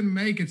decision to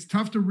make. It's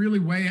tough to really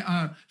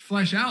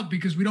flesh out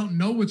because we don't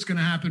know what's going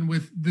to happen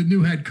with the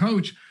new head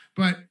coach,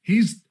 but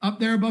he's up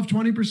there above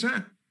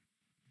 20%.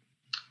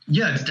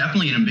 Yeah, it's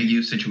definitely an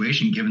ambiguous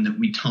situation given that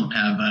we don't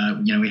have,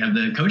 we have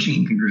the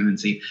coaching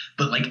incongruency.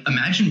 But like,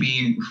 imagine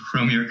being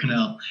Romeo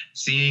Crennel,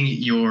 seeing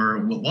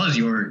your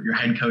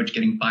head coach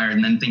getting fired,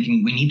 and then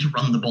thinking we need to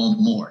run the ball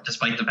more,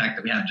 despite the fact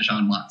that we have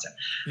Deshaun Watson.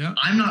 Yep.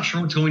 I'm not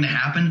sure what's going to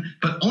happen,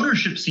 but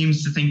ownership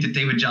seems to think that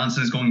David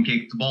Johnson is going to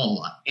kick the ball a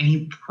lot, and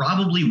he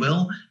probably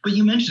will. But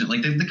you mentioned it,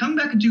 like the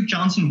comeback of Duke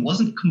Johnson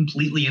wasn't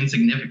completely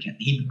insignificant.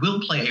 He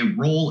will play a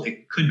role.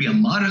 It could be a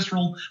modest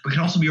role, but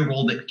can also be a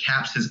role that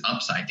caps his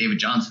upside, David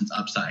Johnson's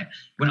upside.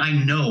 When I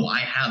know I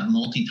have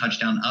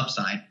multi-touchdown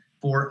upside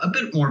for a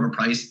bit more of a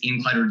price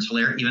in Clyde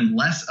Edwards-Helaire, even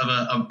less of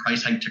a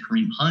price hike to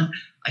Kareem Hunt,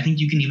 I think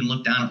you can even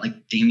look down at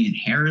like Damian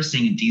Harris,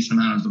 seeing a decent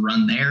amount of the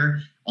run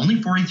there.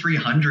 Only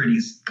 4,300.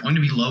 He's going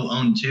to be low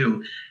owned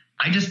too.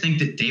 I just think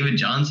that David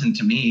Johnson,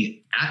 to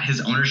me, at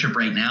his ownership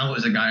right now,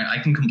 is a guy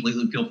I can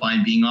completely feel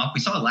fine being off. We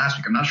saw it last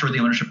week. I'm not sure the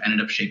ownership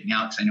ended up shaking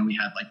out because I know we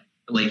had like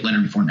the late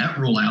Leonard Fournette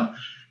rule out.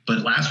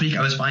 But last week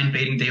I was fine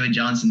fading David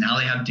Johnson. Now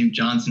they have Duke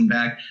Johnson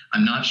back.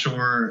 I'm not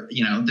sure,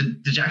 the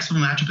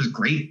Jacksonville matchup is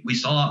great. We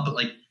saw it, but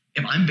like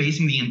if I'm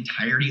basing the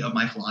entirety of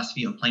my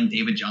philosophy of playing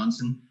David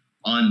Johnson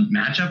on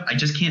matchup, I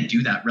just can't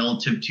do that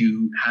relative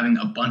to having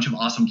a bunch of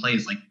awesome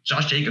plays. Like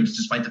Josh Jacobs,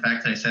 despite the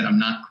fact that I said I'm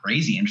not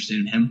crazy interested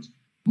in him,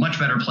 much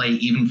better play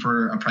even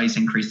for a price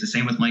increase. The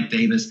same with Mike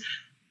Davis.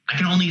 I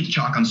can only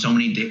chalk on so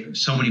many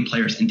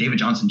players, and David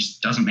Johnson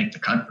just doesn't make the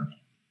cut for me.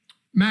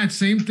 Matt,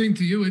 same thing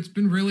to you. It's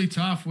been really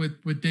tough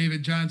with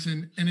David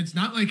Johnson, and it's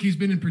not like he's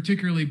been in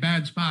particularly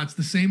bad spots.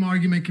 The same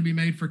argument can be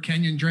made for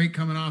Kenyon Drake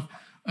coming off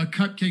a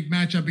cupcake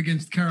matchup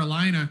against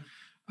Carolina.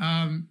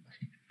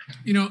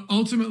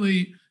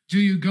 Ultimately, do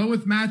you go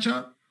with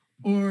matchup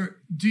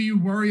or do you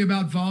worry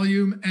about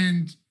volume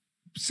and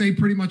say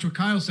pretty much what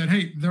Kyle said?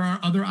 Hey, there are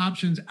other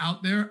options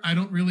out there. I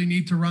don't really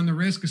need to run the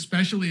risk,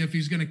 especially if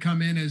he's going to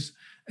come in as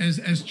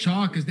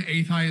chalk as the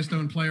 8th highest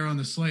owned player on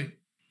the slate.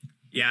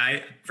 Yeah,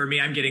 for me,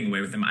 I'm getting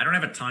away with him. I don't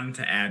have a ton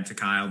to add to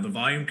Kyle. The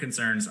volume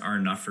concerns are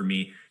enough for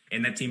me,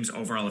 and that team's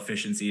overall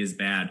efficiency is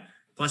bad.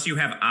 Plus, you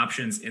have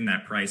options in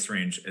that price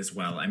range as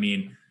well. I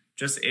mean,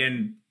 just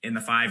in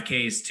the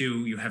 5Ks,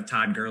 too, you have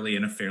Todd Gurley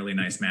in a fairly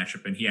nice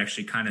matchup, and he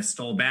actually kind of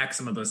stole back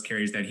some of those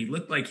carries that he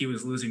looked like he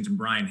was losing to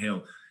Brian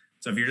Hill.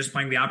 So if you're just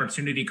playing the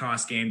opportunity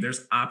cost game,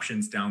 there's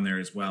options down there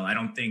as well. I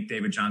don't think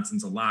David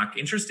Johnson's a lock.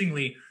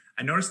 Interestingly,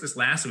 I noticed this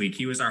last week.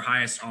 He was our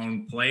highest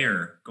owned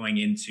player going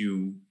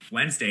into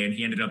Wednesday, and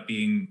he ended up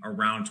being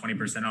around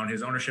 20% owned.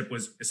 His ownership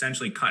was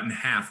essentially cut in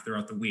half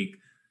throughout the week.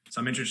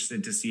 So I'm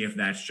interested to see if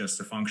that's just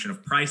a function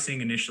of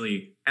pricing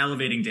initially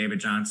elevating David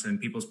Johnson.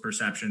 People's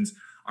perceptions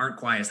aren't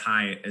quite as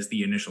high as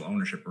the initial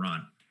ownership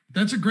run.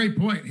 That's a great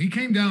point. He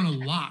came down a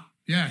lot.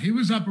 Yeah, he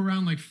was up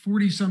around like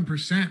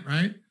 40-some%,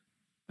 right?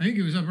 I think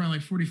he was up around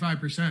like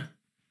 45%. So.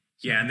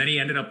 Yeah, and then he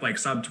ended up like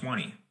sub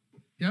 20.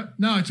 Yep.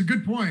 No, it's a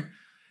good point.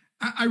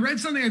 I read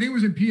something, I think it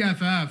was in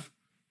PFF,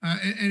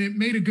 and it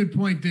made a good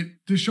point that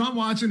Deshaun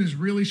Watson has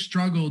really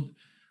struggled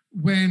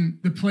when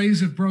the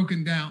plays have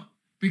broken down.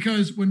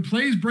 Because when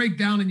plays break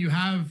down and you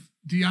have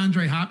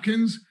DeAndre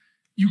Hopkins,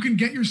 you can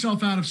get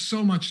yourself out of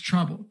so much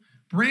trouble.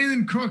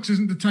 Brandon Cooks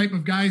isn't the type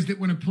of guys that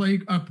when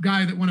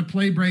a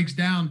play breaks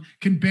down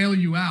can bail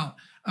you out.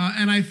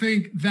 And I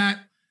think that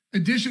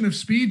addition of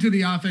speed to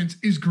the offense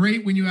is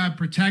great when you have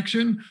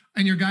protection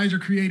and your guys are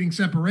creating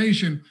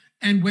separation.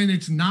 And when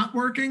it's not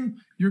working,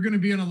 you're going to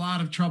be in a lot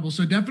of trouble.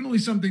 So definitely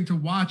something to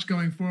watch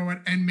going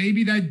forward. And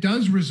maybe that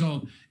does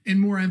result in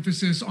more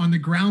emphasis on the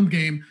ground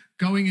game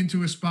going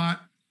into a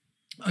spot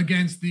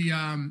against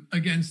the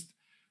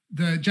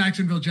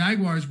Jacksonville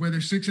Jaguars, where they're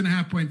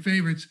 6.5-point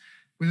favorites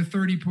with a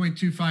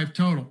 30.25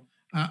 total.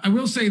 I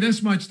will say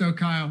this much though,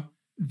 Kyle,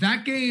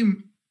 that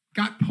game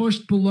got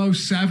pushed below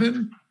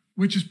 7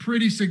 which is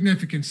pretty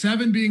significant.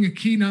 7 being a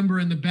key number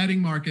in the betting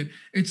market.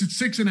 It's at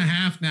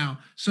 6.5 now.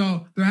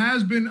 So there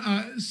has been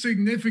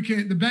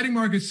the betting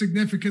market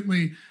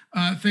significantly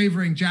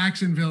favoring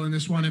Jacksonville in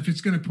this one if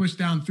it's going to push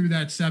down through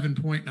that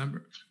 7-point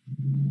number.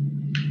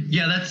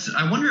 Yeah,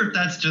 I wonder if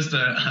that's just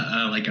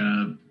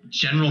a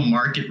general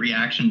market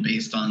reaction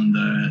based on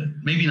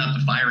maybe not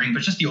the firing,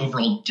 but just the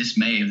overall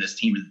dismay of this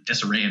team, the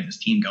disarray of this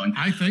team going.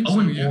 I think so,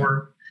 yeah.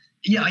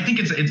 Yeah, I think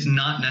it's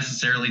not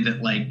necessarily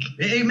that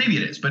maybe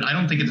it is, but I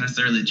don't think it's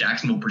necessarily that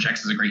Jacksonville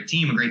projects as a great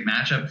team, a great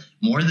matchup,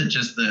 more than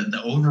just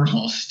the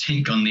overall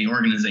stink on the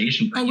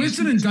organization. It's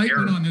an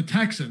indictment on the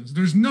Texans.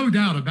 There's no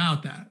doubt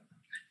about that.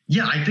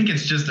 Yeah, I think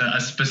it's just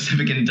a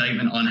specific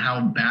indictment on how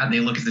bad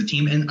they look as a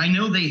team. And I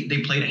know they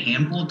played a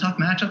handful of tough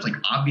matchups. Like,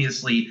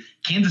 obviously,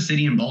 Kansas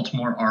City and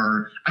Baltimore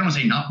are, I don't want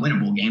to say not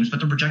winnable games, but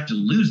they're projected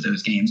to lose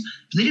those games.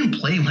 But they didn't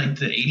play like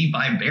the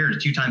 85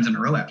 Bears 2 times in a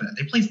row after that.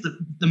 They played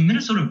the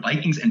Minnesota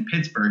Vikings and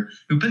Pittsburgh,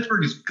 who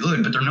Pittsburgh is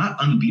good, but they're not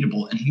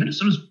unbeatable. And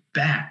Minnesota's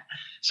bad.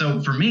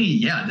 So for me,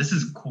 yeah, this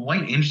is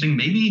quite interesting.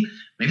 Maybe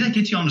that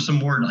gets you onto some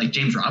more like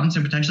James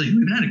Robinson potentially, who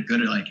even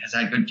has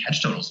had good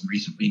catch totals in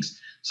recent weeks.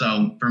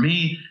 So for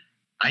me,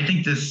 I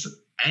think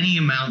any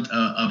amount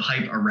of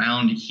hype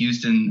around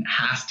Houston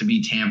has to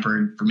be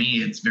tampered. For me,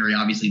 it's very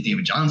obviously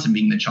David Johnson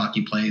being the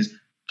chalky play.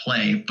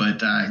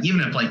 But even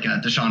if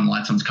Deshaun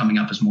Watson's coming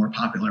up as more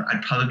popular,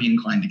 I'd probably be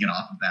inclined to get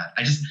off of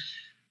that.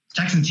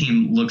 Texan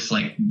team looks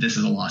like this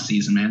is a lost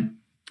season, man.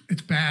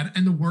 It's bad.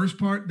 And the worst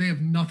part, they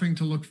have nothing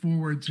to look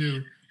forward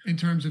to in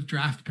terms of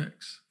draft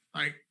picks.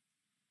 Like,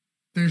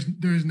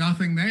 there's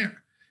nothing there.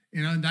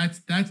 You know, that's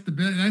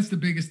the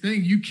biggest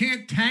thing. You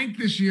can't tank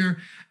this year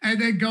and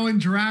then go and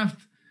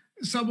draft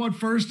someone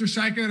first or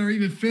second or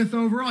even 5th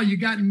overall. You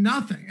got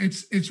nothing.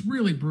 It's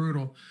really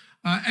brutal.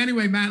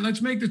 Anyway, Matt,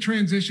 let's make the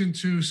transition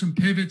to some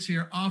pivots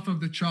here off of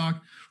the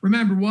chalk.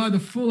 Remember, we'll have the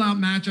full out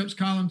matchups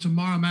column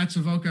tomorrow. Matt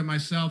Savoca and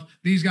myself.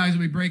 These guys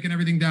will be breaking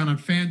everything down on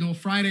Fanduel.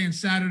 Friday and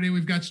Saturday,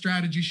 we've got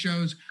strategy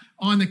shows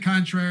on the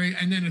contrary,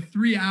 and then a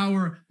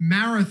 3-hour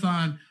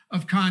marathon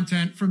of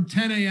content from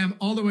 10 a.m.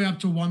 all the way up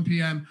to 1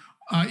 p.m.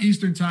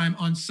 Eastern time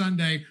on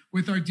Sunday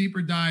with our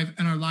deeper dive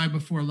and our live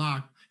before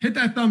lock. Hit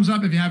that thumbs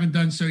up if you haven't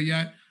done so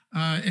yet.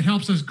 It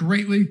helps us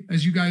greatly,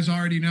 as you guys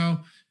already know.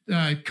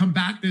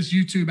 Combat this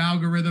YouTube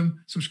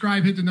algorithm.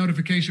 Subscribe, hit the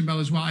notification bell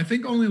as well. I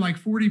think only like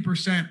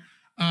 40%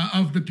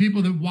 of the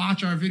people that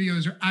watch our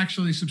videos are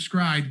actually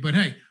subscribed. But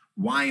hey,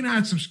 why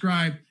not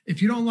subscribe?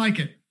 If you don't like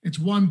it, it's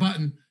one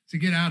button to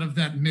get out of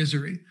that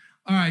misery.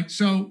 All right,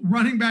 so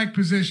running back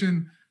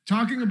position,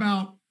 talking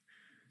about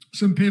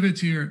some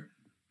pivots here.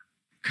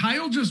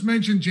 Kyle just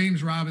mentioned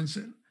James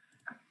Robinson,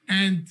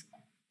 and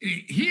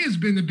he has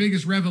been the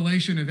biggest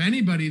revelation of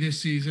anybody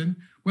this season,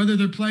 whether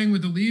they're playing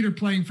with the lead or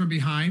playing from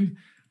behind.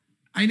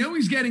 I know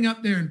he's getting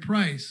up there in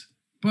price,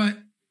 but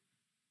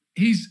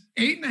he's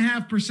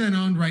 8.5%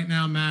 owned right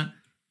now, Matt.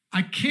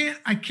 I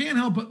can't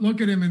help but look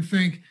at him and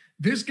think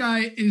this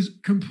guy is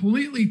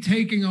completely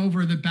taking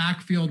over the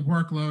backfield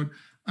workload.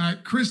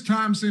 Chris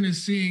Thompson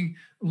is seeing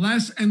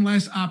less and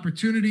less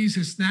opportunities.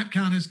 His snap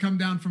count has come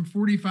down from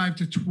 45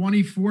 to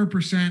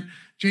 24%.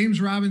 James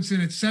Robinson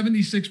at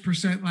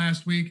 76%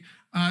 last week.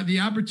 The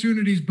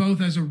opportunities both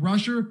as a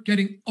rusher,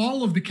 getting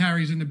all of the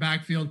carries in the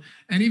backfield,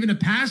 and even a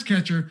pass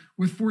catcher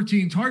with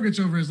 14 targets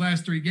over his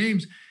last 3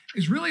 games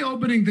is really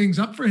opening things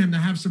up for him to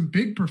have some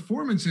big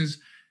performances.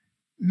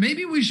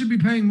 Maybe we should be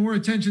paying more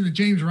attention to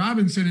James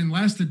Robinson and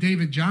less to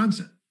David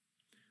Johnson.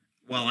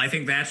 Well, I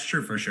think that's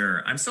true for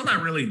sure. I'm still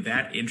not really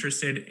that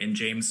interested in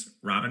James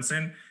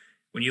Robinson.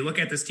 When you look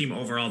at this team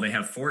overall, they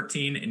have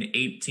 14 and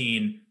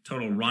 18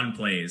 total run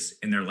plays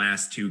in their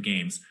last 2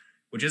 games,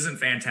 which isn't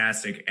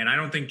fantastic. And I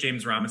don't think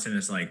James Robinson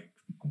is like,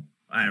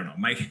 I don't know,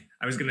 Mike.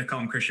 I was going to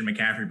call him Christian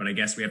McCaffrey, but I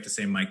guess we have to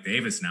say Mike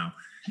Davis now.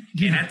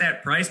 Yeah. And at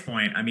that price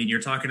point, I mean,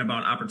 you're talking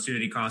about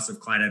opportunity costs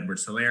of Clyde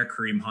Edwards-Helaire,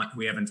 Kareem Hunt, who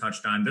we haven't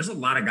touched on. There's a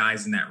lot of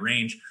guys in that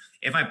range.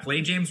 If I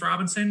play James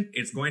Robinson,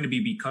 it's going to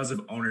be because of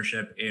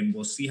ownership, and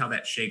we'll see how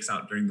that shakes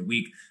out during the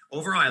week.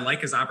 Overall, I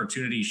like his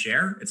opportunity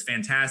share. It's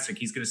fantastic.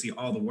 He's going to see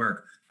all the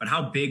work. But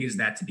how big is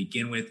that to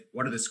begin with?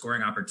 What are the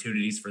scoring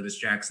opportunities for this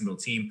Jacksonville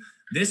team?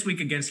 This week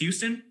against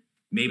Houston,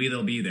 maybe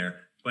they'll be there.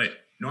 But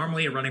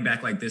normally a running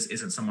back like this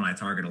isn't someone I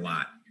target a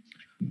lot.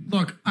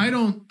 Look,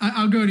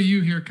 I'll go to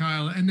you here,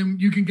 Kyle, and then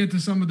you can get to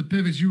some of the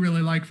pivots you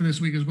really like for this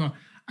week as well.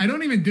 I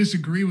don't even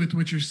disagree with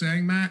what you're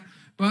saying, Matt,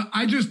 but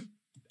I just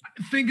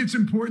think it's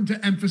important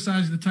to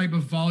emphasize the type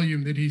of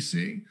volume that he's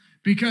seeing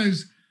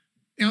because,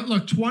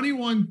 look,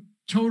 21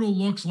 total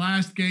looks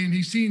last game.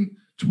 He's seen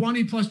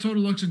 20 plus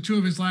total looks in 2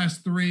 of his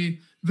last 3.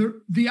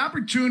 The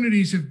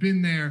opportunities have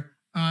been there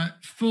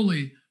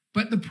fully,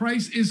 but the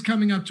price is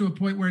coming up to a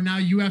point where now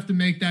you have to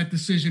make that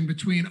decision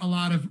between a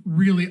lot of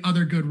really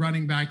other good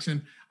running backs.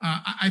 And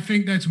I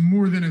think that's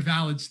more than a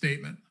valid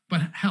statement.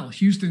 But hell,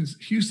 Houston's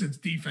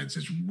defense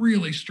has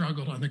really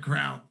struggled on the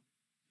ground.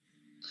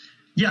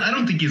 Yeah, I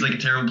don't think he's like a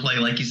terrible play.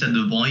 Like you said,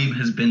 the volume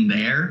has been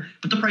there,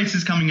 but the price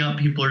is coming up.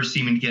 People are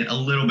seeming to get a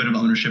little bit of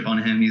ownership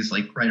on him. He's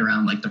like right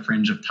around like the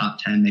fringe of top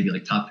 10, maybe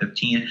like top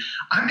 15.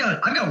 I've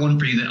got one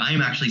for you that I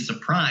am actually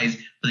surprised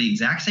for the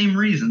exact same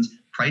reasons.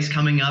 Price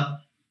coming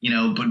up,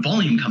 but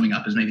volume coming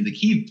up is maybe the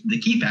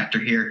key factor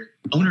here.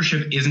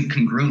 Ownership isn't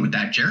congruent with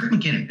that. Jerick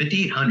McKinnon,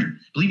 5,800. I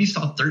believe he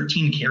saw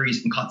 13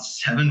 carries and caught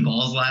 7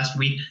 balls last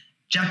week.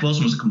 Jeff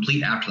Wilson was a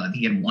complete afterthought.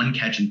 He had 1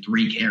 catch and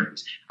 3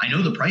 carries. I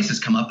know the price has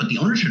come up, but the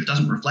ownership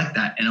doesn't reflect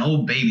that. And oh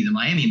baby, the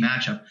Miami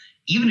matchup,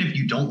 even if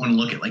you don't want to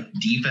look at like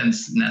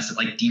defense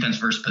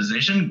versus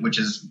position, which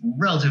is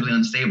relatively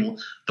unstable,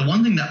 the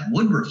one thing that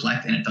would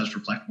reflect, and it does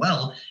reflect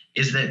well,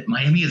 is that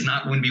Miami is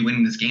not going to be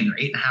winning this game.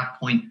 They're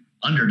 8.5-point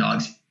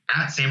underdogs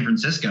at San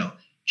Francisco.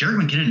 Jerick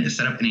McKinnon is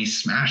set up in a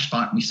smash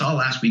spot. We saw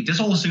last week.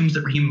 This all assumes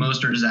that Raheem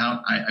Mostert is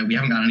out. We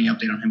haven't got any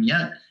update on him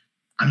yet.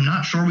 I'm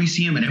not sure we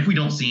see him. And if we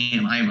don't see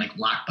him, I am like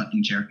lock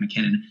buttoning Jerick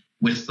McKinnon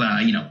with,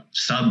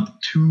 sub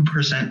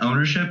 2%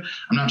 ownership.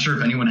 I'm not sure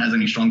if anyone has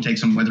any strong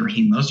takes on whether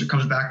Raheem Mostert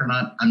comes back or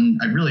not.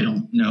 I really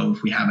don't know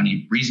if we have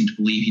any reason to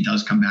believe he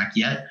does come back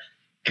yet.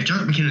 If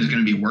Jerick McKinnon is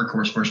going to be a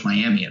workhorse versus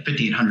Miami at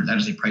 5,800, that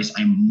is a price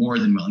I'm more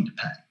than willing to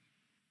pay.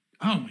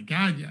 Oh my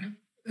God.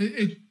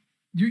 Yeah.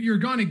 You're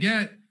going to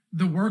get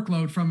the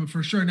workload from him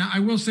for sure. Now, I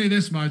will say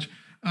this much.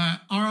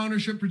 Our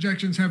ownership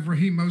projections have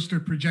Raheem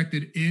Mostert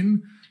projected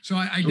in. So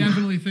I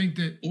definitely think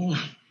that,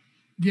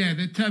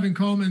 that Tevin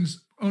Coleman's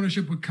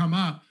ownership would come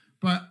up.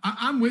 But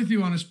I'm with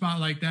you on a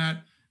spot like that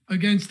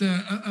against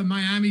a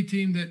Miami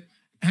team that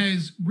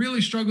has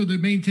really struggled to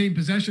maintain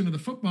possession of the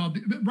football.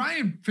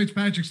 Ryan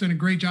Fitzpatrick's done a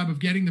great job of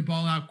getting the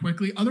ball out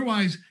quickly.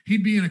 Otherwise,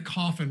 he'd be in a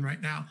coffin right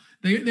now.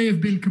 They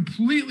have been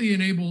completely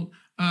enabled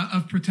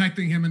of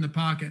protecting him in the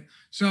pocket.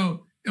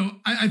 So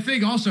I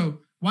think also,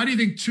 why do you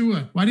think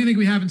Tua? Why do you think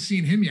we haven't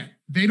seen him yet?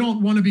 They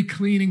don't want to be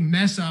cleaning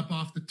mess up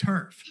off the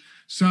turf.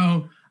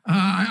 So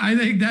I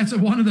think that's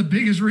one of the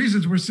biggest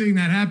reasons we're seeing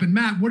that happen.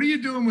 Matt, what are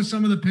you doing with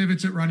some of the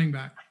pivots at running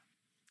back?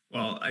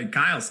 Well,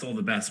 Kyle stole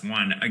the best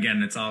one.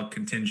 Again, it's all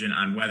contingent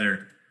on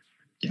whether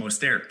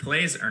Mostert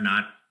plays or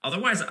not.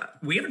 Otherwise,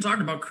 we haven't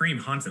talked about Kareem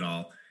Hunt at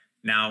all.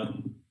 Now,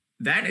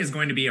 that is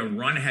going to be a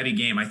run-heavy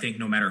game, I think,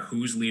 no matter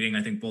who's leading.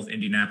 I think both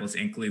Indianapolis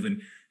and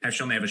Cleveland have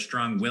shown they have a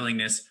strong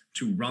willingness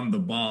to run the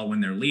ball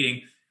when they're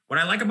leading. What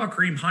I like about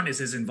Kareem Hunt is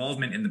his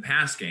involvement in the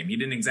pass game. He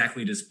didn't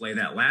exactly display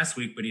that last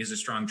week, but he has a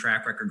strong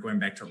track record going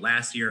back to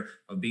last year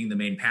of being the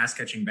main pass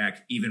catching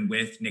back, even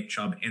with Nick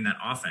Chubb in that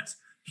offense.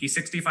 He's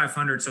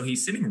 6,500, so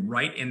he's sitting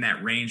right in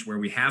that range where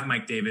we have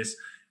Mike Davis,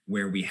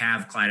 where we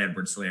have Clyde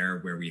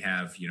Edwards-Helaire, where we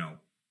have,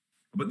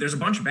 but there's a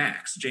bunch of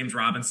backs, James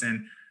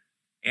Robinson.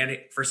 And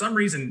for some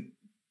reason,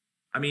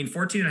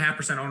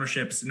 14.5%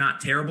 ownership is not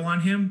terrible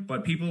on him,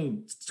 but people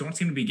don't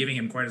seem to be giving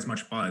him quite as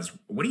much buzz.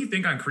 What do you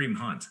think on Kareem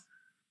Hunt?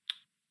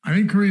 I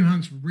think Kareem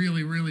Hunt's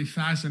really, really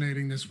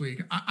fascinating this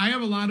week. I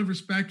have a lot of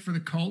respect for the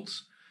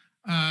Colts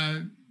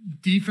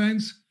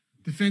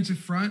defensive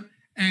front.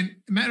 And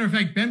matter of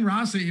fact, Ben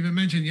Rossa even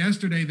mentioned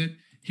yesterday that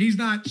he's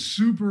not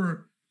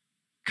super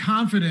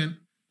confident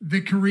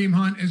that Kareem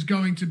Hunt is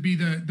going to be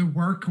the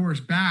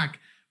workhorse back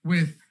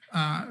with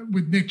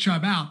Nick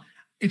Chubb out.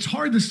 It's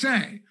hard to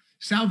say.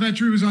 Sal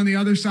Vetri was on the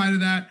other side of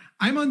that.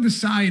 I'm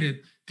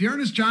undecided.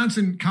 Dearness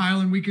Johnson, Kyle,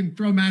 and we can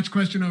throw Matt's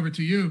question over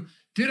to you,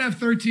 did have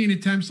 13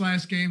 attempts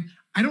last game.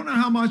 I don't know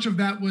how much of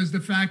that was the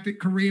fact that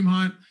Kareem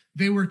Hunt,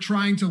 they were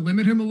trying to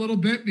limit him a little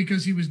bit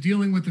because he was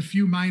dealing with a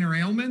few minor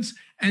ailments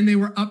and they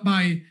were up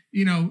by,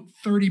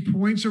 30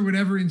 points or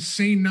whatever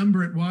insane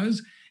number it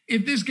was.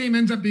 If this game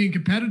ends up being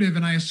competitive,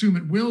 and I assume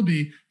it will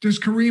be, does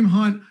Kareem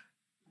Hunt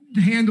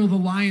handle the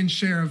lion's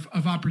share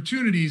of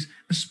opportunities,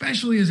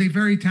 especially as a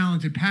very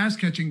talented pass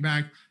catching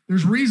back?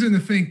 There's reason to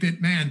think that,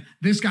 man,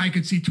 this guy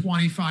could see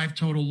 25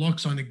 total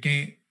looks on a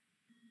game.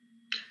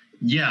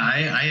 Yeah,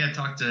 I had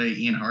talked to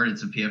Ian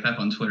Harditz of PFF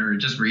on Twitter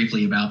just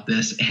briefly about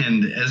this.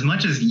 And as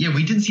much as,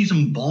 we did see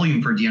some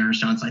volume for Dearness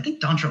Johnson, I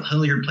think Dontrell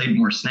Hilliard played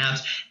more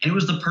snaps. And it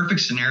was the perfect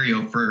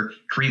scenario for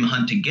Kareem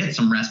Hunt to get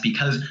some rest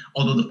because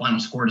although the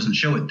final score doesn't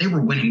show it, they were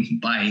winning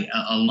by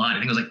a lot. I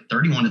think it was like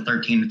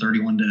 31-13 to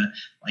 31 to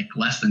like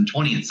less than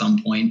 20 at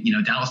some point.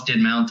 Dallas did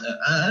mount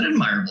an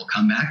admirable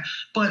comeback.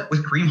 But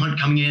with Kareem Hunt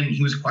coming in,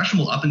 he was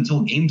questionable up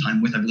until game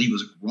time with, I believe it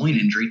was a groin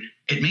injury.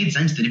 It made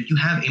sense that if you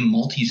have a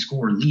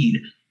multi-score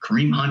lead,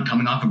 Kareem Hunt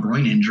coming off a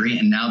groin injury,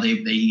 and now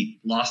they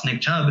lost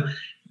Nick Chubb,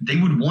 they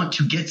would want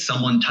to get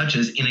someone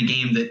touches in a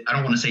game that I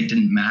don't want to say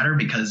didn't matter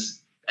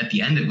because at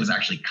the end it was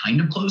actually kind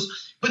of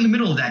close. But in the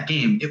middle of that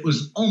game, it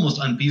was almost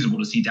unfeasible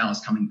to see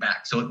Dallas coming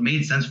back. So it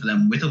made sense for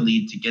them with a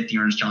lead to get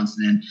Dearness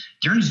Johnson in.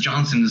 Dearness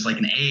Johnson is like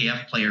an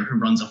AAF player who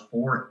runs a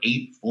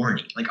 4.8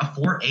 40, like a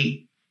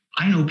 4.8.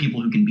 I know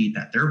people who can beat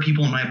that. There are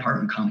people in my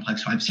apartment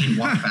complex who I've seen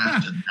walk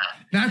faster than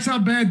that. That's how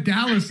bad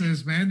Dallas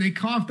is, man. They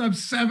coughed up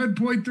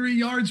 7.3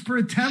 yards per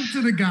attempt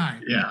to the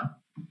guy.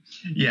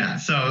 Yeah.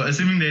 So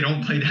assuming they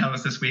don't play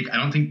Dallas this week, I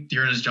don't think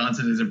Dearness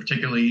Johnson is a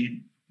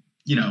particularly,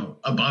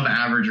 above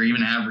average or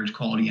even average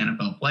quality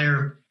NFL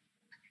player.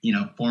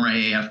 Former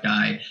AAF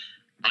guy.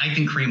 I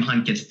think Kareem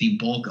Hunt gets the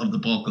bulk of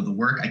the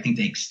work. I think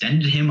they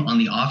extended him on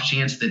the off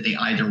chance that they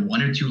either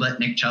wanted to let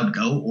Nick Chubb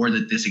go or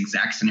that this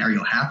exact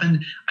scenario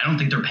happened. I don't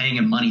think they're paying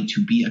him money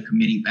to be a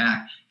committee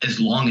back as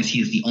long as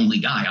he is the only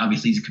guy.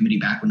 Obviously, he's a committee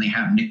back when they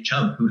have Nick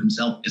Chubb, who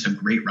himself is a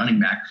great running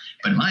back.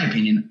 But in my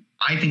opinion,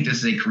 I think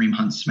this is a Kareem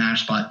Hunt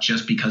smash spot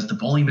just because the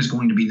volume is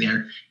going to be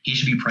there. He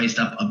should be priced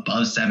up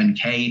above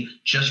 $7K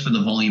just for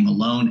the volume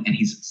alone, and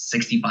he's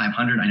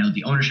 $6,500. I know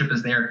the ownership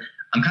is there.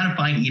 I'm kind of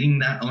fine eating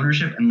that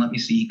ownership, and let me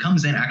see. He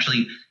comes in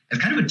actually as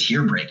kind of a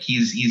tier break.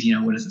 He's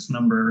what is this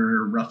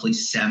number? Roughly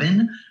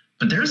 7,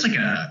 but there's like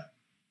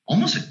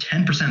almost a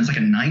 10%. It's like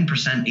a 9%,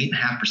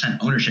 8.5%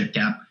 ownership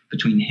gap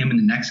between him and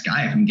the next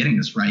guy, if I'm getting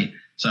this right.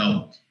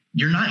 So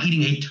you're not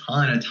eating a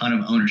ton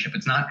of ownership.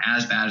 It's not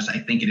as bad as I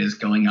think it is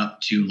going up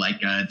to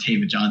like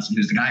David Johnson,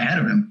 who's the guy ahead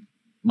of him.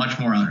 Much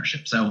more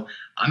ownership. So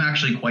I'm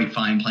actually quite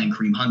fine playing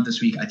Kareem Hunt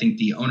this week. I think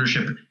the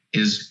ownership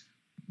is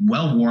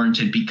well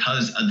warranted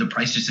because the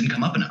price just didn't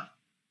come up enough.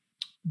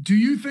 Do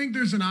you think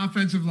there's an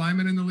offensive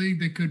lineman in the league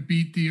that could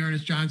beat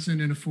Dearness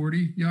Johnson in a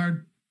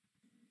 40-yard?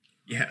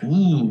 Yeah.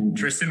 Ooh.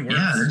 Tristan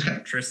Wirfs. Yeah,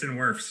 Tristan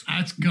Wirfs.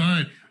 That's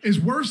good. Is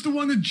Wirfs the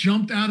one that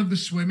jumped out of the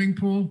swimming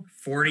pool?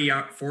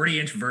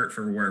 40-inch vert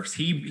for Wirfs.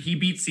 He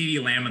beat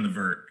CeeDee Lamb in the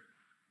vert.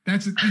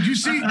 Did you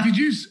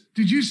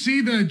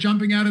see the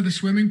jumping out of the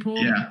swimming pool?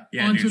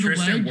 Yeah, onto dude, the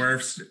Tristan ledge?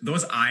 Wirfs,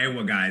 those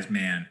Iowa guys,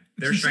 man.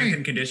 Their strength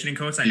and conditioning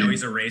coach, I know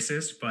he's a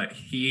racist, but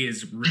he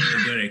is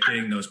really good at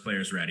getting those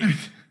players ready.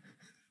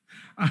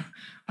 I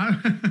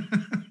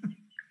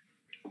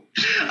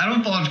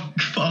don't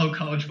follow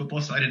college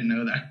football, so I didn't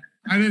know that.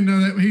 I didn't know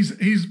that.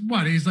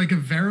 He's like a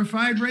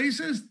verified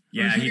racist?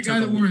 Yeah,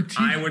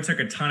 Iowa took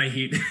a ton of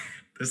heat.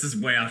 This is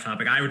way off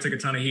topic. Iowa took a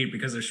ton of heat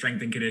because their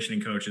strength and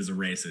conditioning coach is a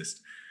racist.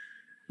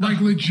 Like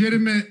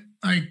legitimate,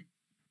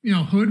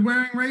 hood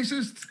wearing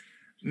racist?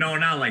 No,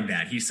 not like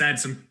that. He said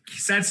some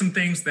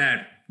things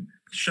that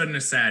shouldn't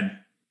have said,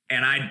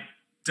 and I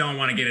don't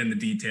want to get into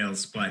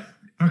details, but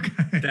okay.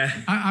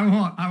 I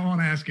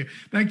won't ask you.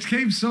 That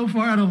came so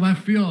far out of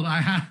left field.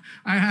 I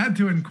had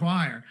to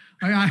inquire.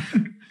 I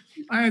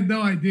had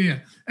no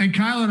idea. And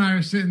Kyle and I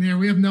are sitting there.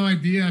 We have no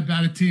idea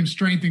about a team's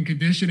strength and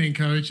conditioning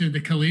coach at the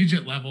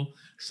collegiate level.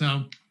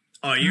 So,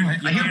 you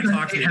can't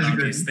talk to me about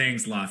these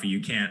things, Laffy.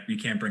 You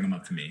can't bring them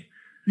up to me.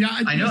 Yeah,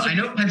 I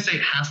know. Penn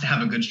State has to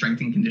have a good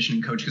strength and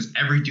conditioning coach because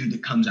every dude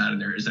that comes out of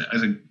there is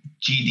a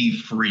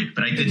GD freak.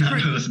 But I did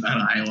not know this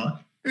about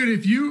Iowa.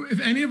 Dude, if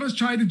any of us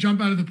tried to jump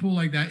out of the pool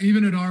like that,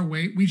 even at our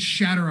weight, we'd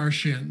shatter our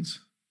shins.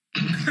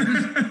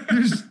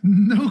 There's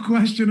no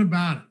question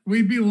about it.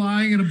 We'd be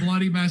lying in a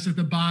bloody mess at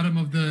the bottom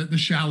of the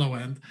shallow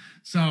end.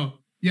 So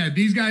yeah,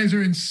 these guys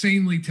are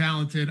insanely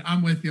talented.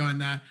 I'm with you on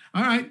that.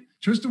 All right,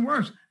 Tristan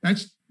Wirfs.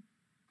 That's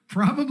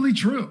probably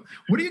true.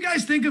 What do you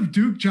guys think of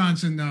Duke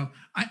Johnson, though?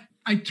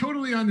 I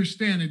totally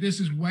understand that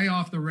this is way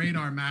off the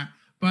radar, Matt.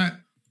 But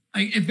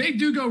if they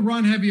do go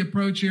run heavy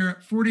approach here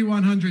at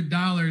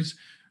 $4,100,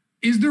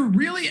 is there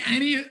really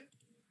any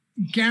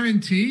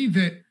guarantee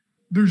that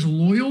there's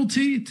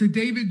loyalty to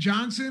David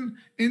Johnson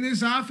in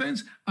this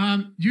offense?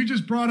 You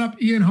just brought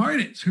up Ian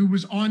Hartitz, who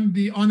was on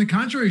the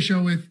Contrary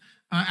show with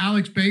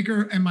Alex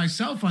Baker and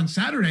myself on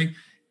Saturday.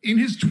 In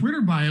his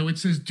Twitter bio, it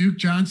says Duke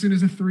Johnson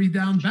is a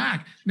 3-down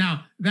back.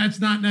 Now, that's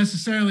not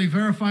necessarily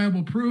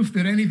verifiable proof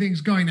that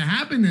anything's going to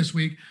happen this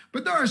week,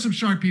 but there are some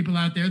sharp people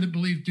out there that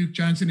believe Duke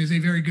Johnson is a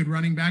very good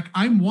running back.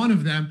 I'm one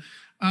of them.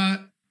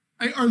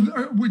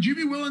 Would you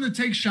be willing to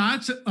take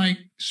shots at like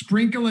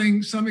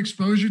sprinkling some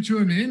exposure to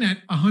him in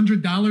at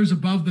 $100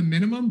 above the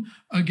minimum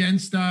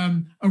against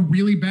a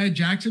really bad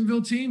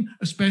Jacksonville team,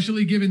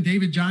 especially given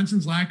David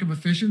Johnson's lack of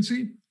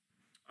efficiency?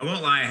 I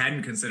won't lie, I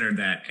hadn't considered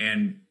that.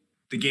 And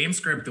the game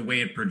script, the way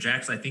it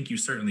projects, I think you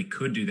certainly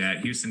could do that.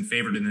 Houston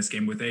favored in this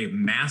game with a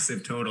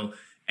massive total.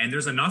 And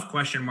there's enough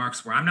question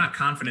marks where I'm not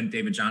confident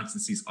David Johnson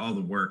sees all the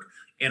work.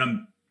 In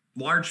a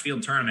large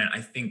field tournament,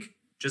 I think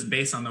just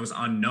based on those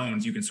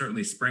unknowns, you can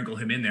certainly sprinkle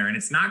him in there. And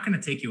it's not going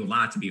to take you a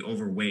lot to be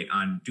overweight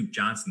on Duke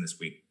Johnson this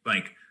week.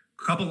 Like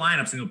a couple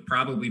lineups, and you'll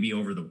probably be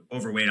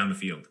overweight on the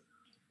field.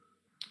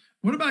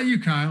 What about you,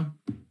 Kyle?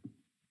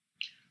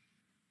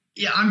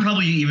 Yeah, I'm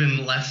probably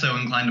even less so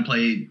inclined to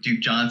play Duke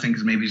Johnson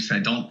because maybe just I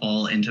don't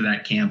fall into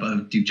that camp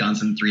of Duke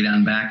Johnson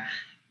 3-down back.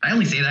 I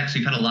only say that because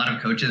we've had a lot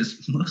of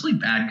coaches, mostly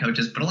bad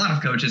coaches, but a lot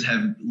of coaches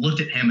have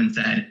looked at him and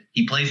said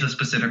he plays a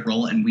specific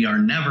role and we are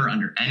never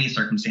under any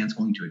circumstance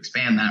going to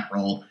expand that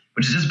role,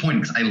 which is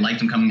disappointing because I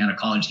liked him coming out of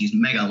college. He's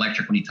mega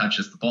electric when he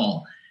touches the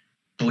ball.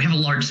 But we have a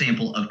large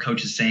sample of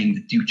coaches saying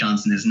that Duke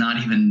Johnson is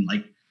not even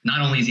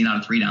not only is he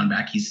not a 3-down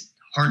back, he's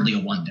hardly a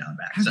 1-down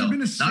back. Has there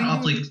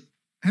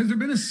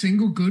been a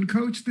single good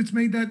coach that's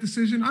made that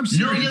decision? I'm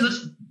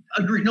serious.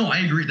 I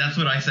agree. That's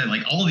what I said.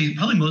 Like all of these,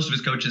 probably most of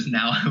his coaches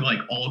now have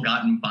all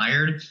gotten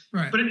fired.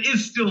 Right. But it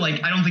is still I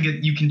don't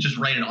think you can just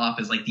write it off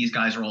as these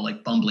guys are all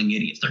bumbling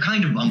idiots. They're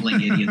kind of bumbling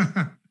idiots.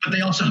 but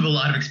they also have a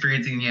lot of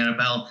experience in the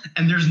NFL.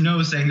 And there's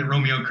no saying that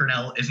Romeo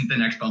Cornell isn't the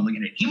next bumbling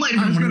idiot. He might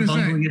have been one of the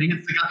bumbling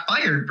idiots that got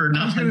fired for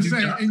not having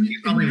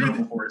he's probably a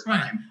little before his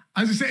time.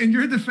 I was going to say, in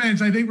your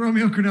defense, I think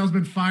Romeo Cornell's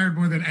been fired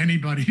more than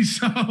anybody.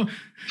 So,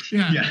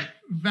 yeah.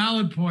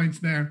 Valid points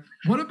there.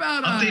 What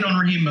about update on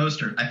Raheem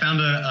Mostert? I found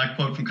a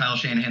quote from Kyle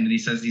Shanahan that he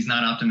says he's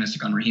not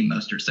optimistic on Raheem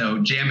Mostert.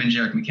 So jam in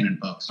Jerick McKinnon,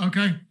 folks.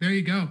 Okay, there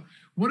you go.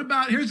 What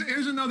about here's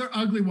another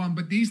ugly one,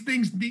 but these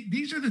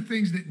are the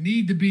things that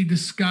need to be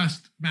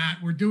discussed, Matt.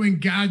 We're doing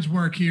God's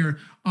work here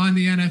on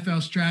the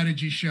NFL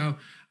Strategy Show.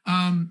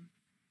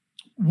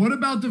 What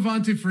about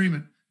Devonta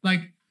Freeman?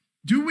 Like,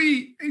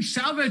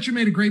 Sal Vetcher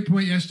made a great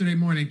point yesterday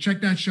morning.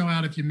 Check that show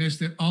out if you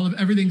missed it.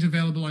 Everything's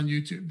available on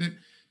YouTube. That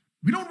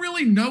we don't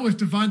really know if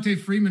Devonta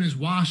Freeman is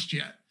washed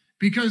yet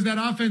because that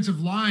offensive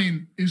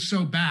line is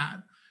so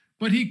bad.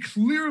 But he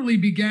clearly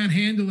began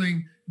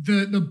handling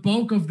the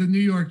bulk of the New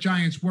York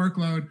Giants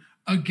workload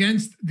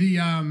against the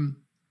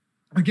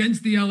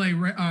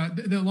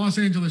Los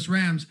Angeles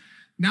Rams.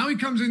 Now he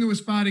comes into a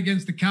spot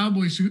against the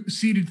Cowboys, who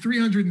ceded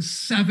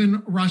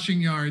 307 rushing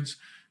yards.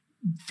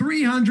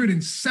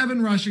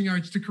 307 rushing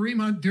yards to Kareem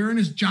Hunt,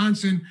 Dearness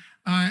Johnson,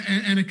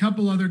 and a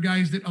couple other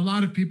guys that a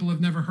lot of people have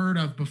never heard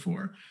of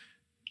before.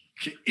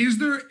 Is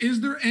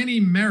there any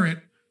merit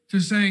to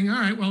saying, all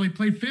right, well, he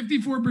played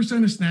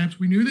 54% of snaps.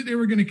 We knew that they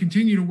were going to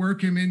continue to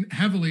work him in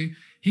heavily.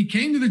 He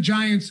came to the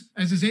Giants,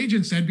 as his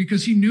agent said,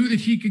 because he knew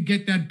that he could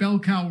get that bell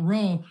cow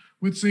role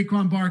with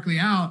Saquon Barkley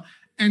out.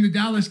 And the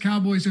Dallas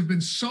Cowboys have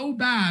been so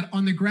bad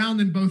on the ground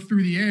and both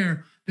through the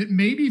air that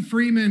maybe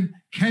Freeman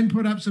can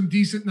put up some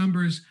decent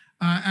numbers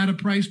at a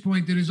price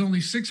point that is only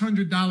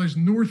 $600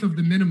 north of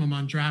the minimum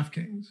on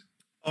DraftKings.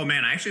 Oh,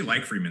 man, I actually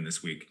like Freeman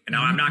this week. And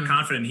now I'm not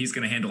confident he's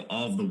going to handle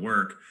all of the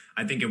work.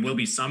 I think it will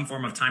be some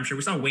form of timeshare.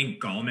 We saw Wayne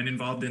Gallman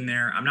involved in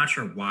there. I'm not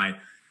sure why.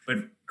 But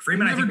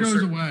Freeman, I think,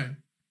 goes away.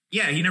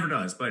 Yeah, he never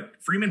does. But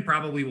Freeman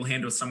probably will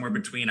handle somewhere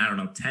between,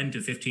 10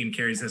 to 15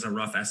 carries as a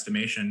rough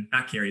estimation.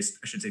 Not carries,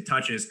 I should say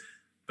touches.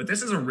 But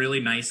this is a really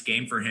nice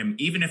game for him,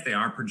 even if they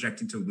are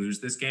projected to lose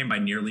this game by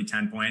nearly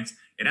 10 points.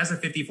 It has a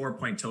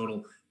 54-point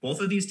total.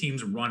 Both of these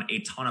teams run a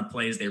ton of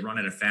plays. They run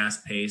at a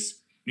fast pace.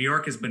 New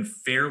York has been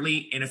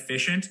fairly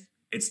inefficient.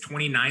 It's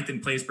 29th in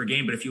plays per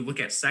game, but if you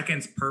look at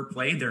seconds per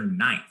play, they're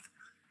 9th.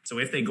 So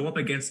if they go up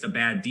against a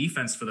bad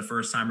defense for the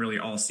first time really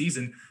all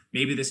season,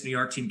 maybe this New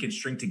York team can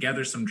string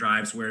together some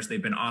drives, whereas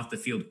they've been off the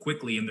field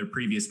quickly in their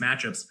previous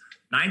matchups.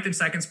 9th in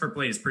seconds per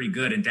play is pretty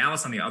good. And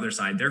Dallas on the other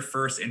side, they're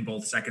first in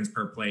both seconds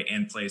per play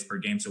and plays per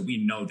game. So we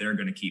know they're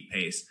going to keep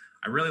pace.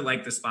 I really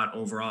like the spot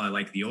overall. I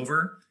like the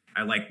over.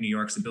 I like New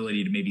York's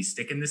ability to maybe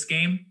stick in this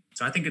game.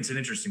 So I think it's an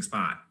interesting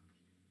spot.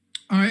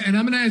 All right, and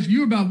I'm going to ask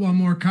you about one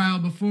more, Kyle,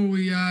 before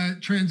we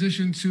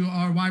transition to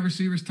our wide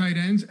receivers, tight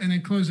ends, and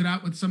then close it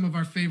out with some of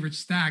our favorite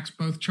stacks,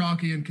 both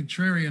chalky and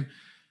contrarian.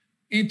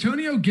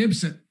 Antonio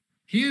Gibson,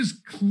 he is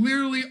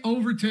clearly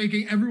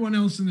overtaking everyone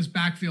else in this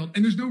backfield,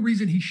 and there's no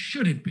reason he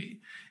shouldn't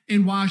be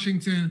in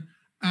Washington.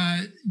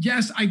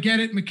 Yes, I get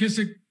it.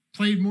 McKissick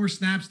played more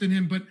snaps than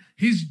him, but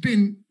he's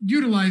been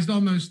utilized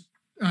almost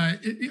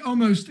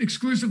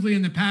exclusively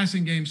in the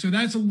passing game. So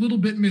that's a little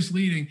bit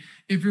misleading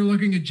if you're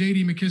looking at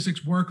J.D.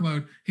 McKissick's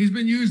workload. He's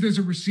been used as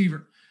a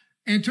receiver.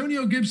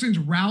 Antonio Gibson's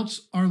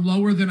routes are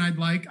lower than I'd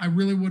like. I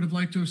really would have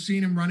liked to have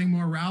seen him running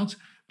more routes,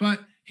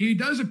 but he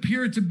does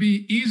appear to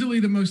be easily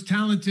the most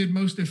talented,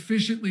 most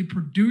efficiently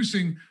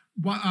producing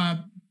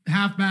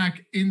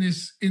halfback in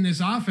this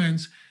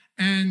offense.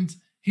 And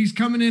he's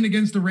coming in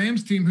against the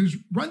Rams team, whose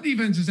run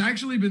defense has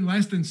actually been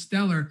less than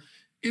stellar.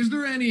 Is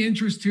there any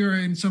interest here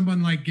in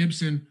someone like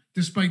Gibson,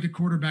 despite the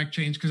quarterback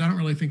change? Because I don't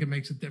really think it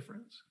makes a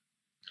difference.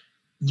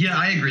 Yeah,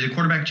 I agree. The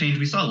quarterback change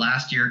we saw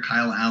last year,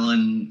 Kyle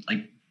Allen,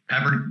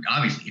 pepper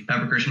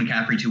Christian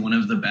McCaffrey to one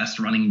of the best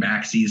running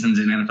back seasons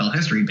in NFL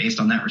history based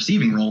on that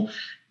receiving role.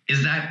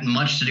 Is that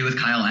much to do with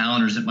Kyle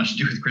Allen or is it much to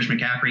do with Christian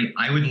McCaffrey?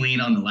 I would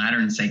lean on the latter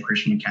and say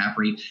Christian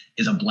McCaffrey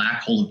is a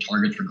black hole of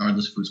targets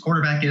regardless of who his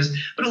quarterback is.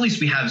 But at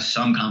least we have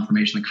some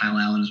confirmation that Kyle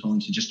Allen is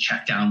willing to just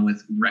check down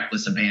with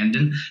reckless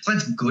abandon. So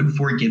that's good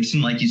for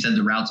Gibson. Like you said,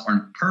 the routes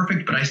aren't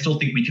perfect, but I still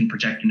think we can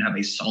project him to have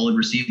a solid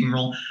receiving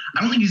role.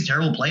 I don't think he's a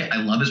terrible play. I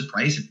love his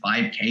price at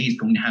 $5K. He's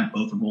going to have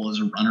both a role as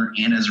a runner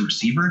and as a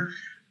receiver.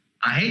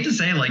 I hate to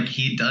say,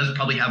 he does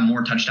probably have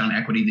more touchdown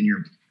equity than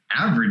your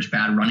average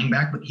bad running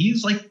back, but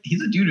he's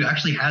a dude who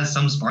actually has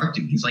some spark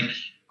to him. He's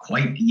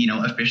quite,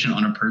 efficient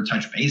on a per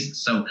touch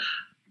basis. So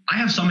I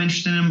have some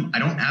interest in him. I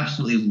don't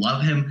absolutely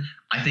love him.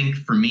 I think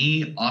for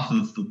me, off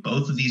of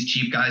both of these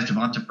cheap guys,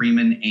 Devonta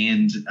Freeman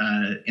and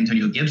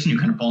Antonio Gibson, who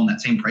kind of fall in that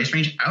same price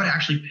range, I would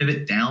actually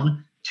pivot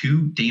down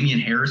to Damian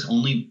Harris,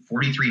 only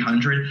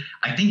 4,300.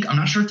 I'm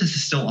not sure if this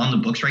is still on the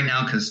books right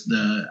now because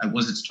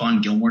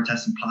Stephon Gilmore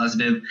tested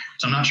positive.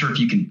 So I'm not sure if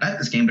you can bet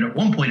this game, but at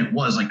one point it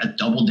was a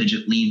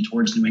double-digit lean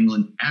towards New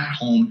England at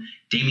home.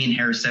 Damian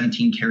Harris,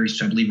 17 carries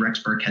to, I believe,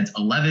 Rex Burkhead's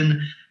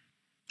 11.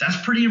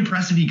 That's pretty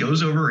impressive. He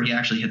goes over, or he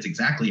actually hits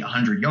exactly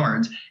 100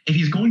 yards. If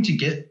he's going to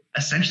get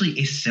essentially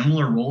a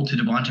similar role to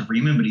Devonta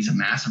Freeman, but he's a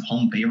massive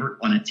home favorite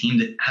on a team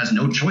that has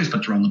no choice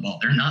but to run the ball.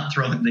 They're not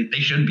throwing. They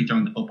shouldn't be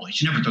throwing the football. You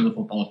should never throw the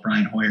football with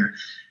Brian Hoyer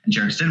and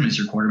Jarrett Stidham as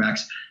your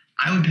quarterbacks.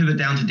 I would pivot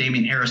down to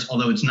Damian Harris,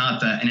 although it's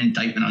not an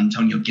indictment on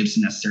Antonio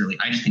Gibson necessarily.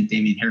 I just think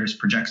Damian Harris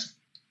projects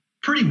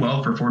pretty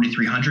well for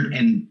 4,300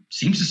 and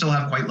seems to still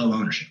have quite low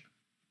ownership.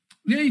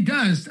 Yeah, he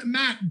does.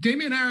 Matt,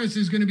 Damian Harris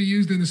is going to be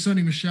used in the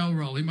Sonny Michel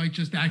role. He might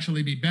just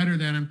actually be better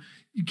than him.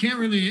 You can't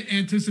really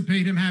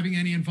anticipate him having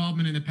any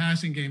involvement in the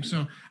passing game.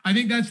 So I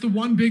think that's the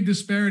one big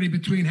disparity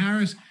between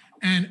Harris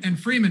and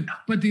Freeman.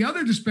 But the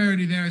other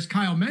disparity there, as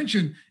Kyle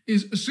mentioned,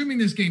 is assuming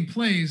this game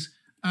plays,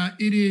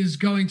 it is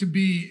going to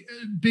be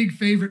a big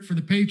favorite for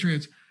the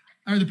Patriots.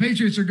 Or the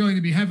Patriots are going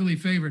to be heavily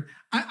favored.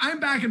 I'm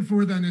back and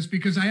forth on this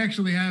because I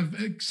actually have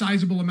a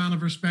sizable amount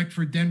of respect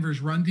for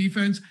Denver's run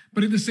defense.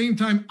 But at the same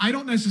time, I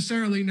don't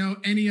necessarily know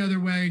any other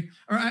way,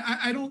 or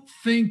I don't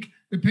think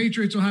the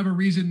Patriots will have a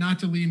reason not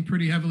to lean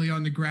pretty heavily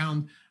on the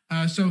ground.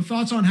 So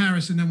thoughts on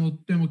Harris, and then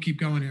we'll keep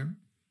going here.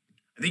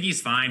 I think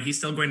he's fine. He's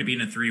still going to be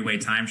in a 3-way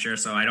timeshare,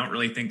 so I don't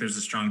really think there's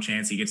a strong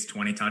chance he gets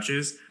 20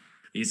 touches.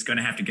 He's going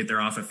to have to get there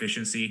off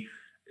efficiency.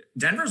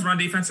 Denver's run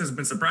defense has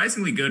been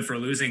surprisingly good for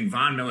losing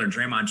Von Miller,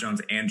 Draymond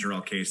Jones, and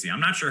Jarrell Casey. I'm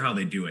not sure how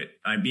they do it.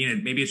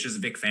 Maybe it's just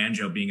Vic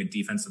Fangio being a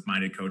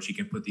defensive-minded coach. He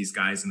can put these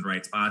guys in the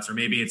right spots, or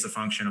maybe it's a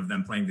function of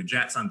them playing the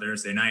Jets on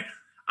Thursday night.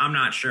 I'm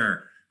not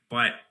sure.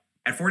 But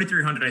at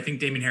 4,300, I think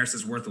Damian Harris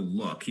is worth a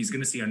look. He's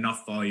going to see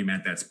enough volume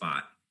at that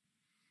spot.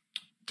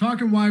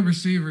 Talking wide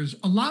receivers,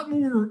 a lot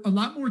more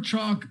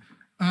chalk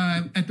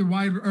at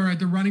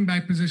the running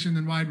back position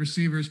than wide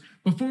receivers.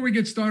 Before we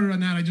get started on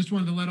that, I just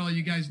wanted to let all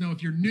you guys know,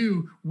 if you're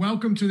new,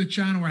 welcome to the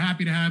channel. We're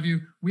happy to have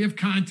you. We have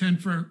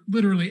content for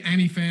literally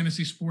any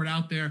fantasy sport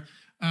out there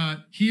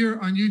here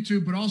on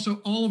YouTube, but also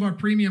all of our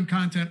premium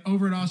content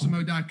over at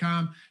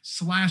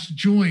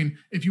awesemo.com/join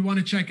if you want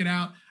to check it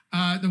out.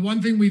 The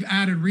one thing we've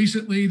added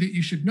recently that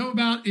you should know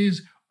about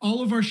is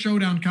all of our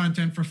showdown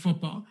content for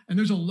football. And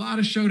there's a lot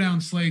of showdown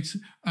slates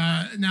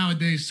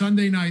nowadays,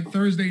 Sunday night,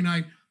 Thursday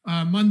night,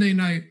 Monday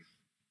night,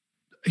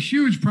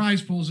 huge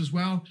prize pools as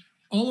well.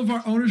 All of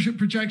our ownership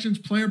projections,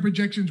 player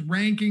projections,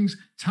 rankings,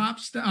 top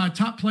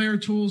player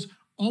tools,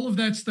 all of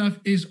that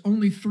stuff is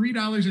only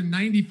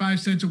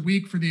 $3.95 a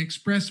week for the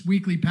Express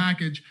Weekly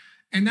package.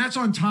 And that's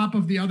on top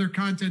of the other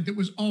content that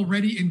was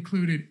already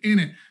included in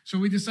it. So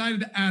we decided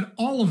to add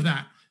all of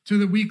that to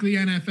the weekly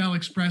NFL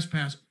Express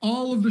Pass,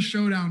 all of the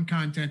showdown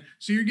content.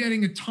 So you're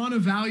getting a ton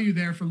of value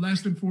there for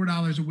less than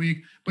 $4 a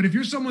week. But if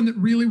you're someone that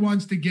really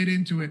wants to get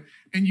into it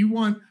and you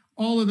want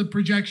all of the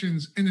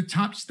projections and the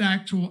top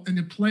stack tool and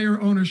the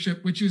player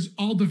ownership, which is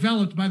all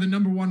developed by the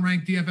 #1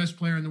 ranked DFS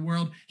player in the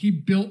world. He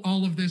built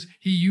all of this.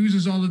 He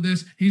uses all of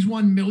this. He's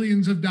won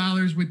millions of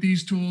dollars with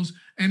these tools.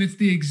 And it's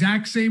the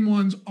exact same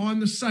ones on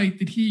the site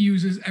that he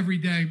uses every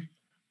day.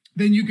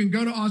 Then you can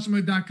go to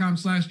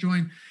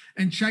awesemo.com/join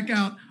and check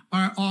out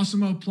our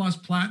Awesemo Plus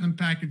Platinum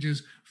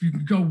packages. You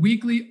can go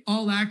weekly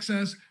all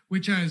access,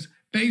 which has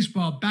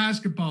baseball,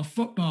 basketball,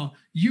 football,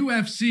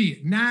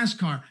 UFC,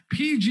 NASCAR,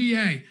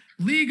 PGA,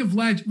 League of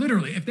Legends.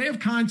 Literally, if they have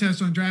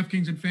contests on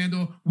Draftkings and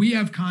Fanduel, we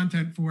have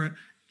content for it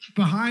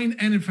behind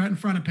and in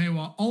front of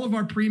paywall. All of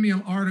our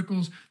premium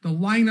articles, the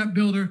lineup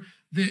builder,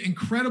 the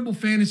incredible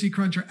Fantasy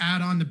Cruncher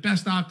add-on, the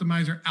best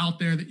optimizer out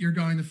there that you're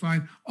going to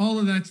find. All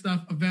of that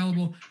stuff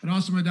available at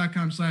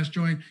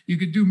awesemo.com/join. You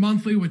could do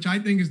monthly, which I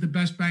think is the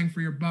best bang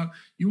for your buck.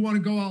 You want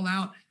to go all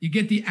out, you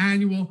get the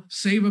annual,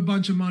 save a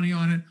bunch of money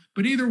on it.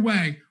 But either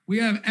way, we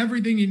have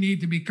everything you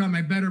need to become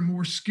a better,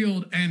 more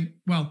skilled, and,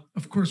 well,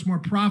 of course, more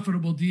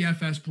profitable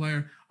DFS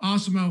player.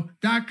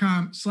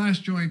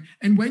 Awesemo.com/join.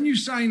 And when you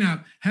sign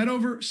up, head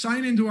over,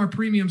 sign into our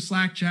premium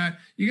Slack chat.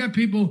 You got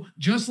people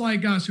just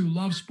like us who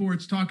love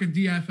sports, talking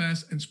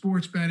DFS and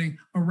sports betting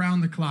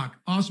around the clock.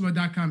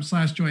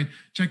 Awesemo.com/join.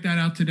 Check that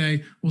out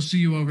today. We'll see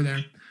you over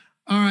there.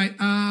 All right,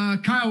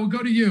 Kyle, we'll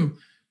go to you.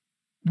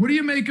 What do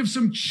you make of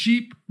some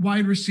cheap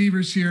wide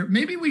receivers here?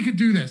 Maybe we could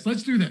do this.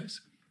 Let's do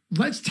this.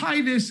 Let's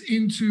tie this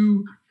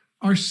into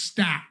our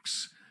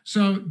stacks.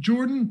 So,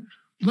 Jordan,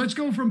 let's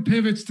go from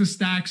pivots to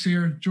stacks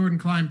here. Jordan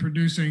Klein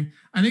producing.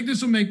 I think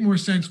this will make more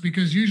sense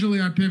because usually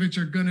our pivots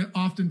are going to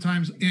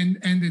oftentimes end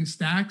in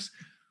stacks.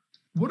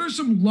 What are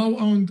some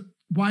low-owned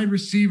wide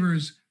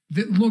receivers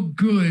that look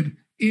good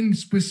in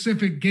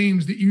specific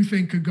games that you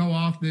think could go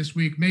off this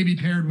week, maybe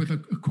paired with a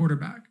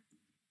quarterback?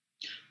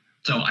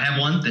 So I have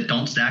one that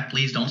don't stack.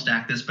 Please don't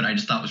stack this, but I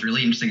just thought was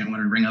really interesting. I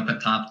wanted to bring up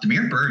at top.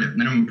 Damiere Byrd at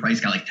minimum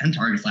price got like 10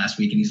 targets last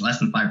week, and he's less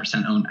than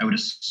 5% owned. I would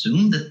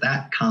assume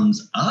that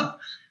comes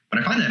up, but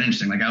I find that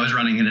interesting. Like, I was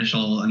running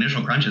initial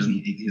crunches, and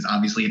he's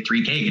obviously at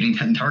 3K, getting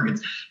 10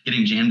 targets,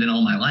 getting jammed in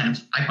all my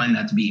lineups. I find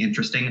that to be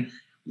interesting.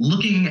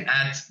 Looking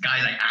at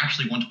guys I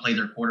actually want to play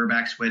their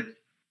quarterbacks with,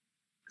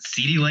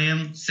 CeeDee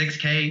Lamb,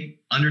 6K,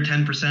 under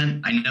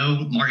 10%. I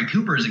know Mari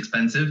Cooper is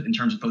expensive in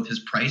terms of both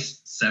his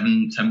price,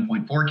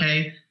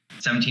 7.4K.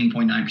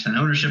 17.9%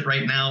 ownership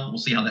right now. We'll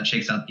see how that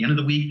shakes out at the end of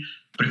the week.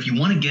 But if you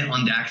want to get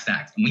on Dak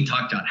stacks, and we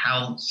talked about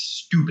how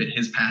stupid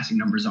his passing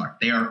numbers are,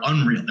 they are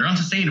unreal. They're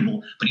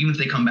unsustainable, but even if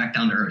they come back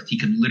down to earth, he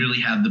could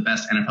literally have the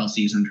best NFL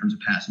season in terms of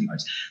passing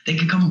yards. They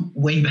could come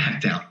way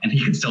back down, and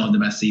he could still have the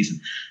best season.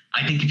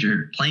 I think if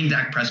you're playing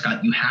Dak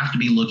Prescott, you have to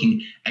be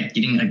looking at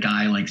getting a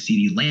guy like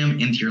CeeDee Lamb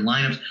into your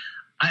lineups.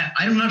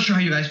 I'm not sure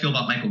how you guys feel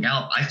about Michael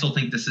Gallup. I still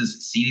think this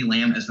is CeeDee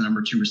Lamb as the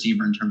number 2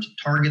 receiver in terms of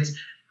targets.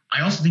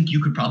 I also think you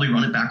could probably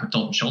run it back with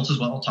Dalton Schultz as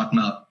well. I'll talk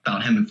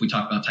about him if we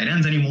talk about tight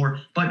ends anymore,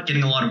 but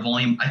getting a lot of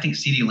volume. I think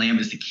CeeDee Lamb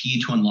is the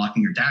key to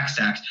unlocking your Dak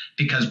stacks,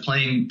 because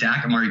playing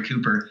Dak Amari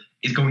Cooper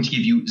is going to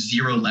give you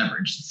zero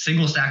leverage.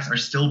 Single stacks are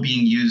still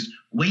being used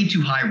way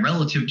too high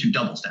relative to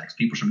double stacks.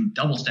 People should be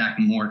double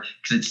stacking more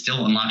because it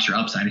still unlocks your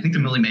upside. I think the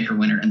Millie Maker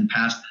winner in the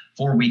past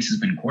 4 weeks has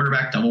been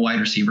quarterback, double wide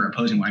receiver,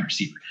 opposing wide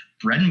receiver.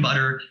 Bread and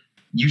butter.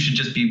 You should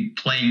just be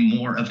playing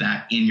more of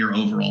that in your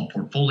overall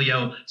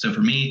portfolio. So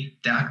for me,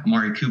 Dak,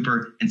 Amari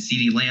Cooper, and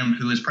CeeDee Lamb,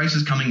 who his price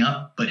is coming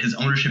up, but his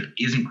ownership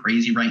isn't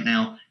crazy right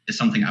now, is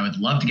something I would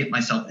love to get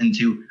myself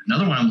into.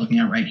 Another one I'm looking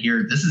at right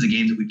here, this is a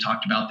game that we've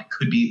talked about that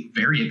could be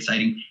very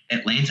exciting.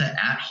 Atlanta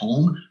at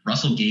home,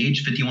 Russell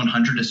Gage,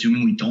 5,100,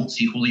 assuming we don't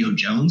see Julio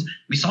Jones.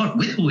 We saw it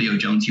with Julio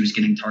Jones. He was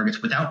getting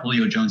targets. Without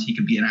Julio Jones, he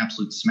could be an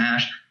absolute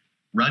smash.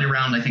 Right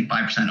around, I think,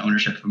 5%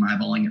 ownership if I'm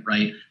eyeballing it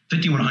right.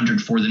 5,100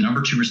 for the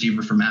number 2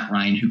 receiver for Matt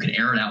Ryan, who could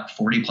air it out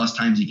 40 plus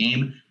times a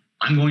game.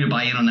 I'm going to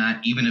buy in on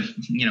that, even if,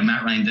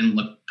 Matt Ryan didn't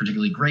look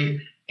particularly great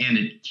and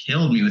it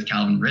killed me with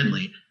Calvin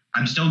Ridley.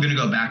 I'm still going to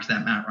go back to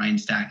that Matt Ryan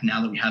stack now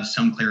that we have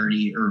some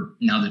clarity, or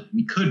now that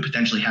we could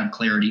potentially have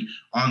clarity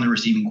on the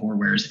receiving core,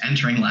 whereas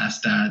entering not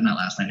last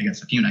night, I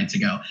guess a few nights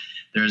ago,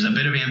 there's a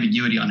bit of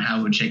ambiguity on how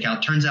it would shake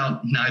out. Turns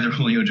out neither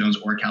Julio Jones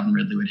or Calvin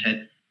Ridley would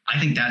hit. I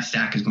think that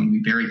stack is going to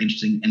be very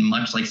interesting, and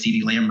much like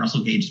CeeDee Lamb,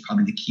 Russell Gage is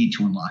probably the key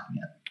to unlocking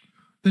it.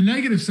 The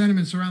negative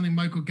sentiment surrounding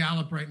Michael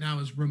Gallup right now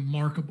is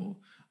remarkable.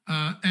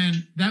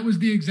 And that was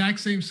the exact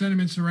same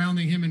sentiment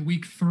surrounding him in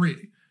week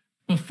 3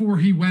 before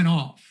he went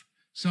off.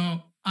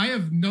 So I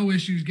have no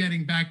issues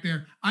getting back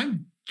there.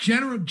 I'm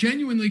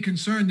genuinely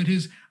concerned that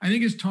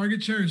his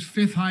target share is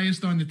 5th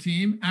highest on the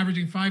team,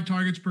 averaging 5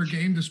 targets per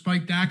game,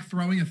 despite Dak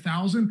throwing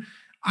 1,000.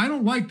 I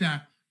don't like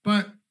that.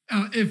 But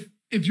if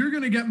you're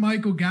going to get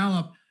Michael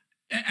Gallup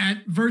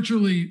at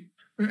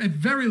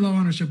very low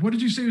ownership, what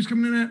did you say he was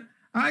coming in at?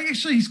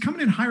 Actually, he's coming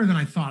in higher than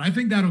I thought. I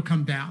think that'll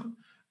come down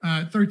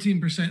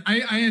 13%.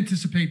 I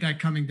anticipate that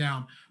coming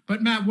down.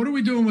 But Matt, what are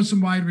we doing with some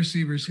wide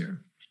receivers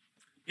here?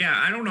 Yeah,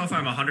 I don't know if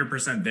I'm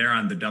 100% there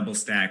on the double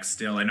stack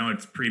still. I know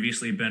it's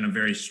previously been a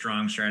very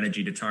strong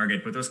strategy to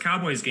target, but those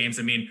Cowboys games,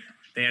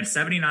 they had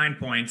 79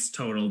 points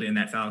totaled in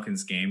that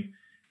Falcons game.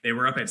 They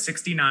were up at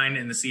 69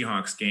 in the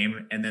Seahawks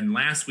game. And then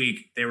last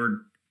week they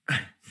were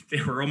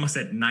almost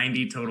at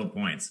 90 total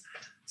points.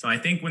 So I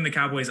think when the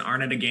Cowboys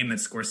aren't at a game that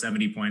scores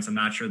 70 points, I'm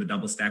not sure the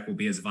double stack will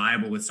be as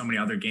viable with so many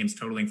other games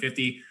totaling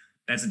 50.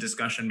 That's a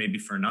discussion maybe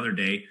for another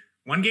day.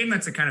 One game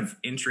that's a kind of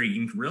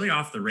intriguing, really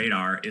off the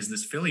radar, is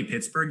this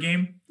Philly-Pittsburgh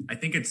game. I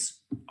think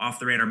it's off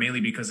the radar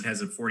mainly because it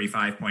has a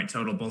 45-point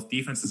total. Both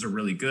defenses are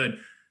really good,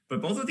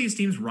 but both of these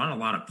teams run a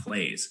lot of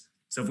plays.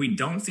 So if we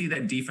don't see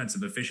that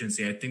defensive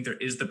efficiency, I think there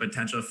is the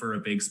potential for a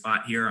big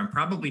spot here. I'm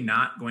probably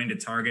not going to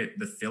target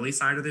the Philly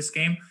side of this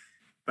game.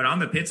 But on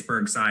the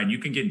Pittsburgh side, you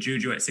can get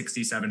Juju at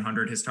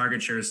 6,700. His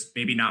target share is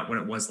maybe not what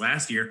it was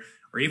last year,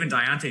 or even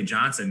Deontay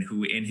Johnson,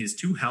 who in his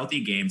 2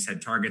 healthy games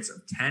had targets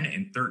of 10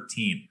 and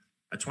 13,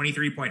 a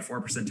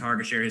 23.4%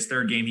 target share. His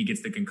 3rd game, he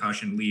gets the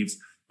concussion, leaves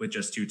with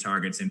just 2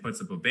 targets and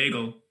puts up a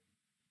bagel.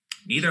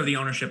 Neither of the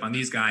ownership on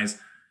these guys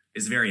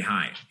is very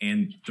high.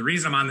 And the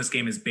reason I'm on this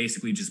game is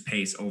basically just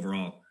pace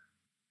overall.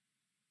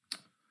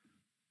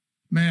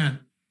 Man,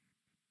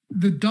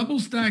 the double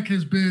stack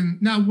has been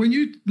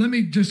let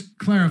me just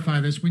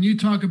clarify this. When you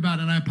talk about,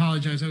 and I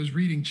apologize, I was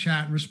reading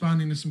chat and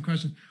responding to some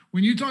questions.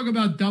 When you talk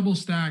about double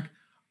stack,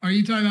 are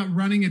you talking about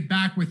running it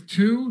back with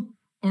 2,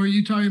 or are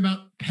you talking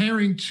about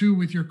pairing 2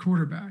 with your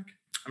quarterback?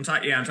 I'm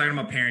talking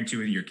about pairing 2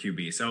 with your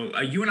QB. So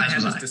you and I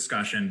had this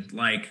discussion,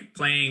 like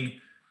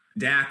playing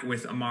Dak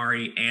with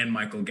Amari and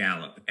Michael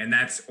Gallup,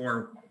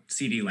 or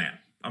CeeDee Lamb,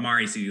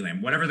 Amari, CeeDee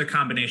Lamb, whatever the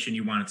combination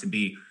you want it to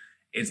be.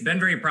 It's been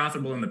very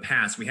profitable in the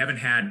past. We haven't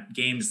had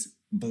games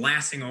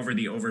blasting over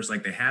the overs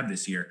like they have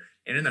this year.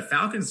 And in the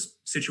Falcons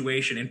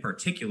situation in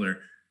particular,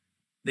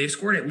 they've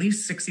scored at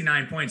least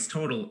 69 points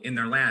total in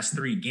their last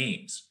 3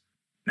 games.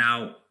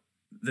 Now,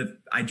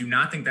 I do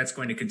not think that's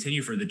going to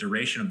continue for the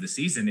duration of the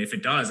season. If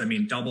it does,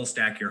 double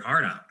stack your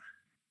heart out.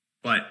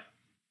 But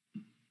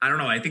I don't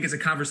know. I think it's a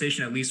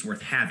conversation at least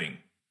worth having.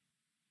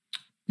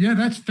 Yeah,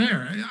 that's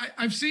fair.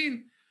 I've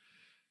seen...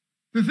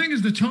 The thing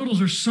is, the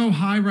totals are so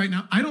high right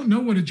now. I don't know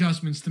what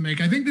adjustments to make.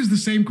 I think this is the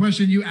same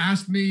question you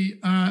asked me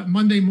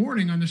Monday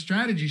morning on the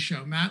strategy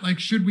show, Matt. Like,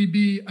 should we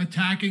be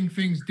attacking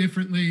things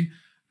differently?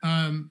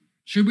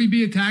 Should we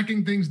be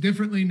attacking things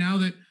differently now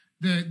that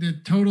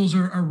the totals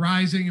are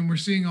rising and we're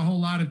seeing a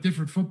whole lot of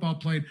different football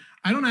played?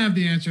 I don't have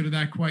the answer to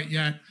that quite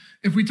yet.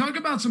 If we talk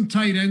about some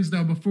tight ends,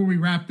 though, before we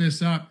wrap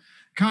this up,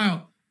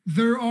 Kyle,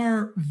 there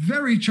are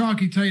very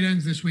chalky tight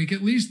ends this week,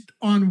 at least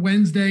on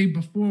Wednesday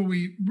before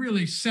we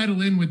really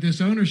settle in with this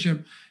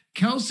ownership.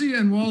 Kelsey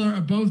and Waller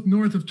are both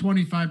north of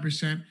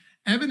 25%.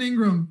 Evan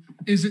Ingram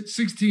is at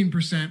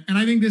 16%. And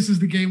I think this is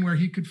the game where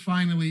he could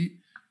finally,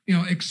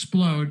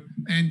 explode.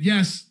 And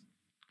yes,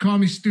 call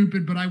me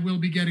stupid, but I will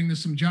be getting to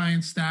some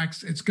Giant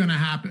stacks. It's going to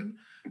happen.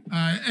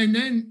 And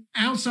then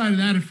outside of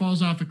that, it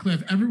falls off a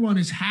cliff. Everyone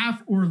is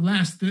half or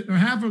less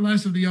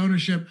of the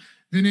ownership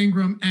than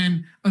Ingram,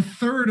 and a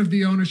third of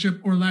the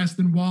ownership or less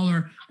than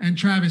Waller and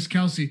Travis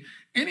Kelsey.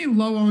 Any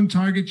low-owned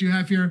targets you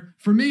have here?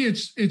 For me,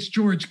 it's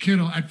George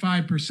Kittle at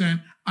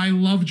 5%. I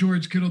love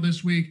George Kittle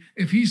this week.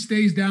 If he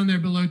stays down there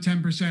below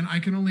 10%, I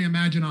can only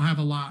imagine I'll have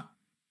a lot.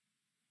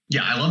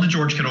 Yeah, I love the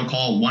George Kittle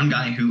call. One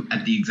guy who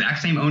at the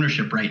exact same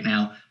ownership right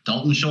now,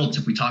 Dalton Schultz,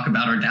 if we talk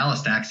about our Dallas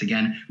stacks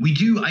again,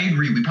 I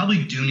agree, we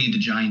probably do need the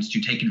Giants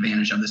to take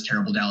advantage of this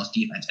terrible Dallas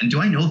defense. And do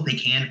I know if they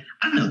can?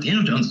 I don't know.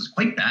 Daniel Jones is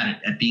quite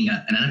bad at being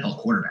an NFL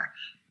quarterback.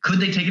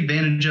 Could they take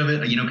advantage of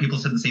it? People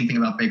said the same thing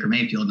about Baker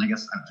Mayfield, and I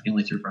guess he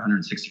only threw for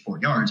 164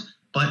 yards,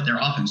 but their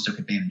offense took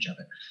advantage of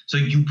it. So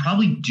you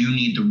probably do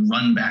need the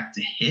run back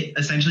to hit.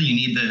 Essentially, you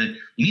need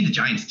the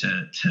Giants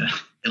to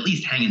at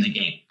least hang in the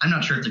game. I'm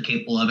not sure if they're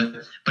capable of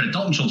it, but at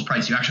Dalton Schultz's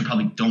price, you actually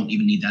probably don't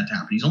even need that to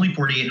happen. He's only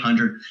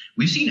 4,800.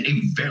 We've seen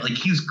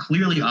he's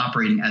clearly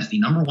operating as the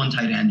number one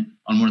tight end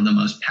on one of the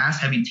most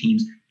pass-heavy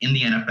teams in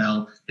the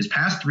NFL. His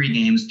past 3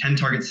 games, 10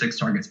 targets, 6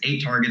 targets,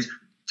 8 targets,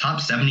 top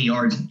 70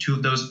 yards, 2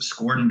 of those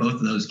scored in both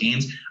of those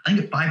games. I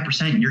think at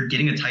 5%, you're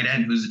getting a tight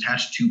end who's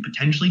attached to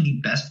potentially the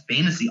best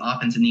fantasy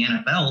offense in the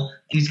NFL,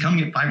 and he's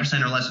coming at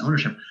 5% or less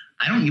ownership.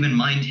 I don't even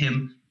mind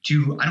him I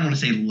don't want to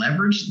say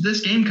leverage this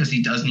game because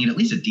he does need at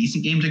least a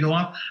decent game to go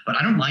up, but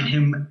I don't mind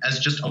him as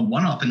just a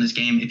one-off in this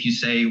game if you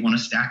say want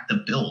to stack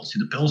the Bills, who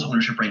the Bills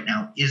ownership right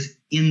now is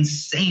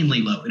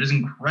insanely low. It is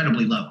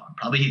incredibly low. I'm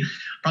probably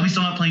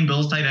still not playing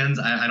Bills tight ends.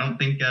 I don't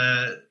think,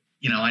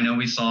 I know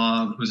we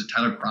saw,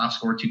 Tyler Kroft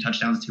scored 2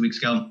 touchdowns 2 weeks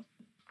ago.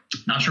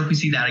 Not sure if we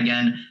see that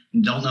again.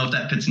 Don't know if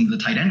that fits into the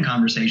tight end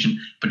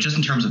conversation, but just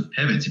in terms of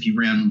pivots, if you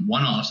ran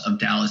one-offs of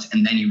Dallas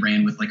and then you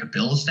ran with like a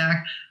Bills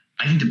stack,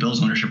 I think the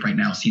Bills ownership right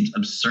now seems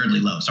absurdly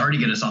low. Sorry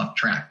to get us off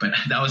track, but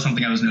that was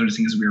something I was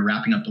noticing as we were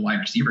wrapping up the wide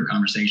receiver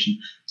conversation.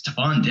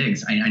 Stephon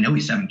Diggs, I know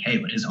he's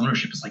 7K, but his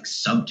ownership is like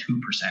sub 2%.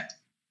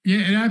 Yeah,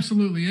 it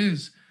absolutely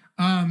is.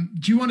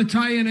 Do you want to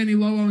tie in any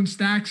low-owned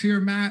stacks here,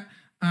 Matt?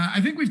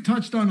 I think we've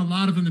touched on a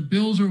lot of them. The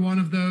Bills are one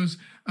of those.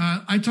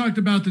 I talked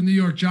about the New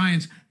York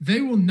Giants.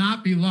 They will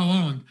not be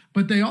low-owned,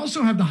 but they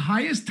also have the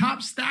highest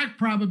top stack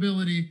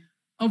probability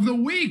of the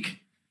week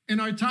in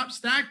our top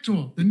stack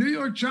tool. The New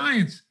York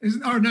Giants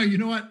you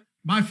know what?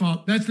 My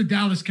fault. That's the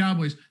Dallas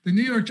Cowboys.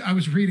 I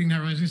was reading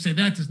that. I was going to say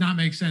that does not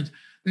make sense.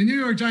 The New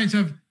York Giants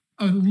have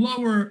a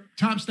lower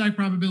top stack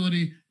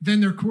probability than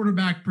their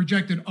quarterback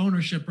projected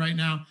ownership right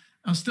now.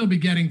 I'll still be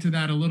getting to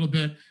that a little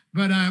bit,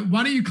 but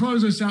why don't you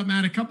close us out,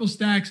 Matt? A couple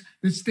stacks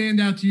that stand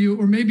out to you,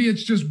 or maybe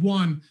it's just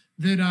one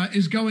that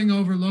is going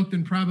overlooked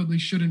and probably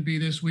shouldn't be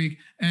this week,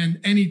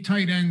 and any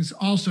tight ends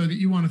also that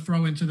you want to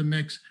throw into the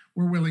mix.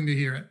 We're willing to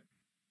hear it.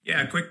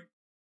 Yeah, quick.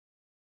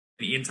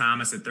 Ian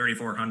Thomas at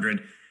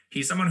 3,400.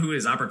 He's someone who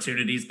his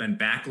opportunity's been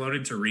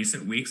backloaded to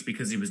recent weeks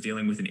because he was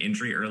dealing with an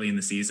injury early in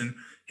the season.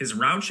 His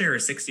route share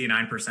is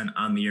 69%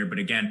 on the year, but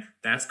again,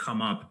 that's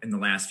come up in the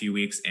last few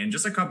weeks. And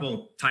just a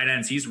couple tight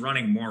ends, he's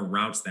running more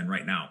routes than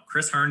right now.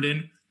 Chris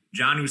Herndon,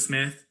 Jonnu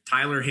Smith,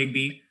 Tyler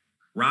Higbee,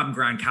 Rob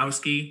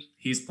Gronkowski.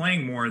 He's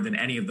playing more than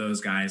any of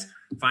those guys.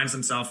 Finds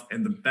himself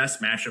in the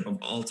best matchup of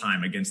all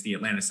time against the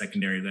Atlanta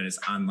secondary that is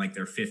on like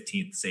their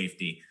 15th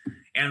safety.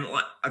 And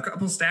a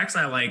couple stacks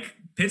I like.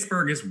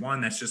 Pittsburgh is one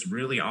that's just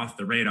really off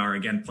the radar.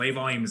 Again, play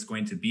volume is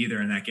going to be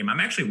there in that game. I'm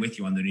actually with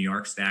you on the New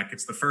York stack.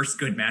 It's the first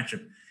good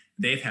matchup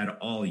they've had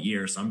all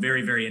year. So I'm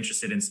very, very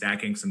interested in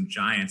stacking some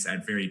Giants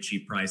at very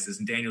cheap prices.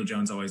 And Daniel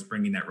Jones always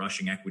bringing that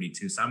rushing equity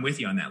too. So I'm with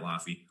you on that,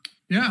 Laffy.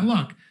 Yeah,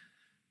 look,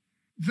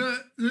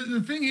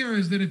 the thing here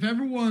is that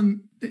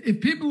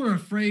if people are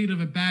afraid of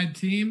a bad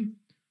team,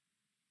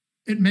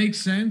 it makes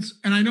sense.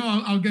 And I know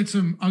I'll get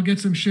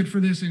some shit for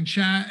this in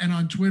chat and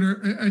on Twitter.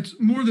 It's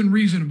more than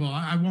reasonable.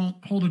 I won't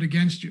hold it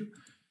against you.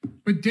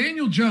 But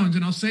Daniel Jones,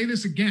 and I'll say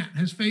this again,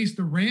 has faced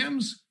the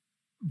Rams,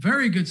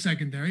 very good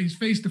secondary. He's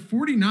faced the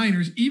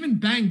 49ers, even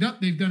banged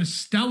up. They've done a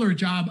stellar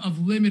job of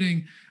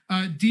limiting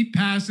deep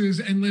passes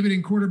and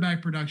limiting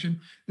quarterback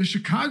production. The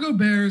Chicago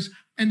Bears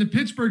and the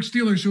Pittsburgh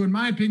Steelers, who in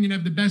my opinion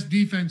have the best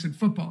defense in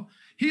football.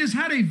 He has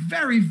had a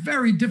very,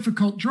 very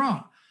difficult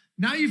draw.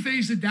 Now you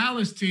face a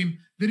Dallas team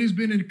that has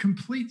been a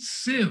complete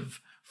sieve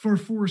for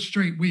 4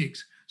 straight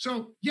weeks.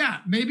 So yeah,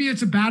 maybe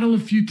it's a battle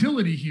of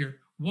futility here.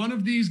 One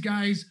of these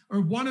guys,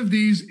 or one of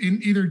these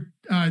in either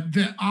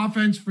the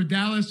offense for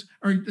Dallas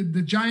or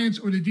the Giants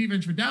or the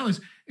defense for Dallas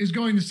is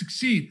going to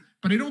succeed.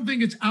 But I don't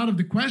think it's out of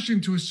the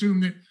question to assume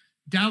that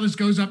Dallas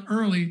goes up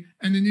early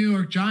and the New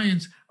York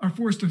Giants are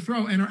forced to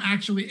throw and are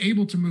actually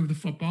able to move the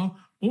football.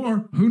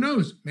 Or who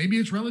knows, maybe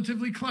it's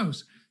relatively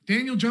close.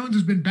 Daniel Jones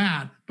has been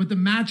bad, but the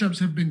matchups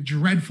have been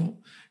dreadful.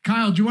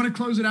 Kyle, do you want to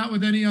close it out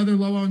with any other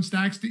low-owned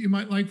stacks that you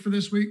might like for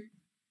this week?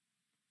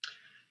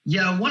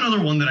 Yeah, one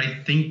other one that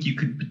I think you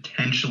could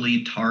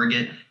potentially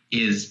target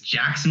is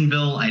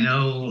Jacksonville. I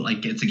know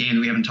like it's a game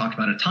that we haven't talked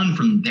about a ton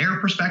from their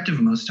perspective.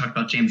 We mostly talked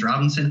about James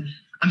Robinson.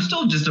 I'm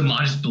still just a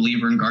modest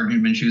believer in Gardner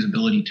Minshew's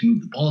ability to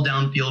move the ball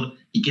downfield.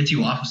 He gets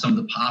you off of some of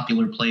the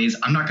popular plays.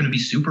 I'm not going to be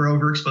super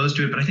overexposed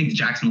to it, but I think the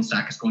Jacksonville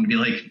stack is going to be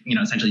like,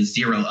 essentially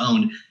zero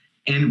owned.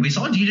 And we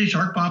saw DJ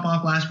Shark pop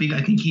off last week.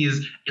 I think he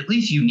is at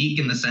least unique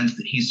in the sense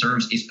that he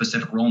serves a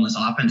specific role in this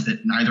offense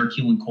that neither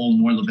Keelan Cole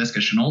nor Laviska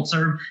Shenault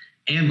serve.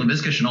 And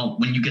Laviska Shenault,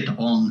 when you get the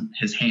ball in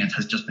his hands,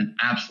 has just been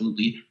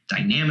absolutely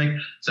dynamic.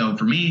 So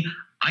for me,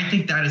 I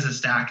think that is a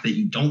stack that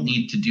you don't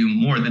need to do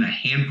more than a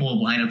handful of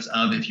lineups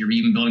of if you're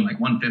even building like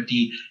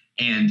 150,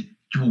 and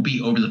you will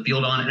be over the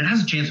field on. And it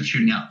has a chance of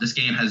shooting out. This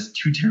game has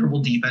two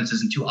terrible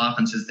defenses and two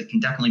offenses that can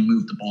definitely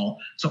move the ball.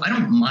 So I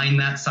don't mind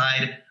that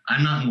side.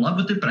 I'm not in love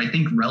with it, but I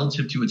think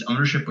relative to its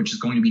ownership, which is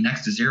going to be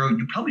next to zero,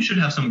 you probably should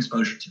have some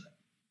exposure to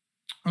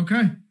it.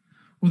 Okay.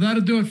 Well,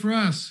 that'll do it for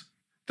us.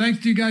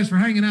 Thanks to you guys for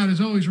hanging out.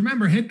 As always,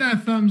 remember, hit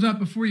that thumbs up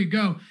before you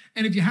go.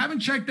 And if you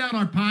haven't checked out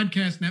our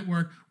podcast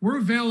network, we're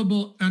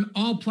available on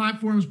all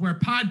platforms where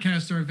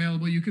podcasts are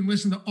available. You can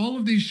listen to all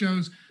of these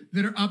shows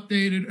that are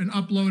updated and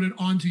uploaded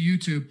onto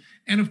YouTube.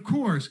 And of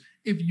course,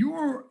 if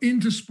you're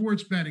into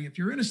sports betting, if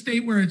you're in a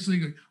state where it's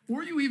legal,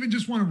 or you even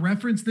just want to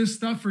reference this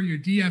stuff for your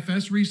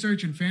DFS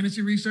research and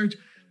fantasy research,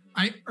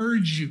 I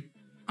urge you,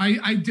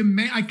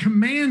 I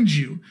command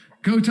you,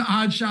 go to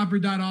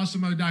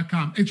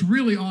oddshopper.awesemo.com. It's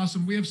really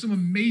awesome. We have some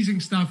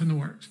amazing stuff in the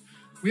works.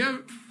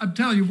 I'm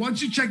telling you,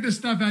 once you check this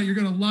stuff out, you're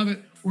going to love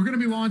it. We're going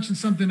to be launching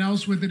something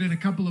else with it in a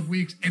couple of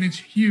weeks, and it's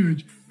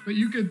huge. But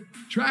you could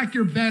track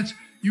your bets.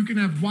 You can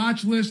have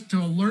watch lists to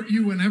alert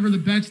you whenever the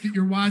bets that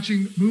you're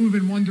watching move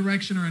in one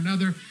direction or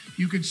another.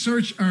 You can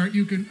search, or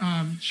you can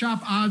shop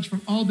odds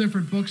from all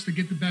different books to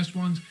get the best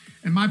ones.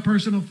 And my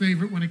personal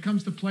favorite, when it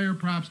comes to player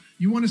props,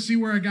 you want to see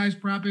where a guy's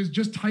prop is,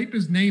 just type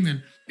his name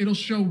in. It'll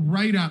show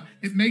right up.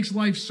 It makes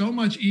life so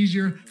much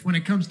easier when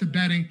it comes to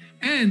betting.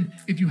 And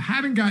if you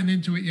haven't gotten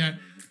into it yet,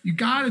 you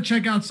got to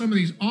check out some of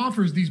these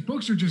offers. These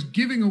books are just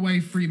giving away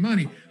free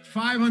money.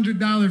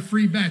 $500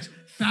 free bets,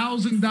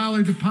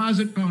 $1,000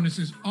 deposit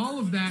bonuses, all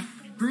of that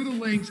through the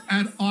links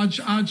at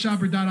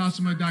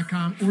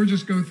oddshopper.awesemo.com, or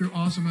just go through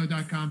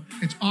awesemo.com.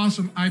 It's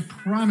awesome. I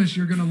promise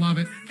you're going to love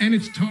it. And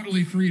it's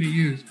totally free to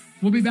use.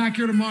 We'll be back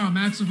here tomorrow,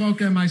 Matt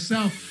Savoca and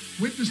myself,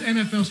 with this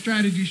NFL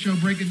strategy show,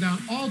 breaking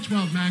down all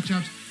 12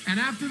 matchups. And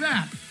after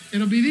that,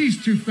 it'll be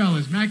these two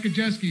fellas, Matt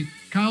Gajewski,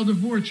 Kyle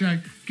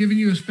Dvorchak, giving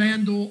you his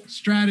Fanduel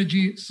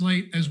strategy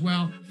slate as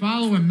well.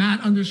 Follow him,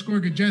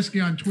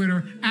 Matt_Gajewski on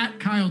Twitter, at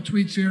Kyle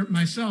Tweets here,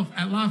 myself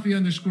at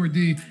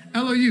Laffy_D,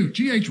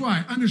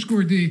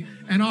 LOUGHY_D,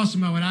 and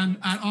Awesemo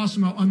at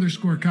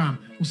Awesemo_com.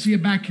 We'll see you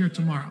back here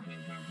tomorrow.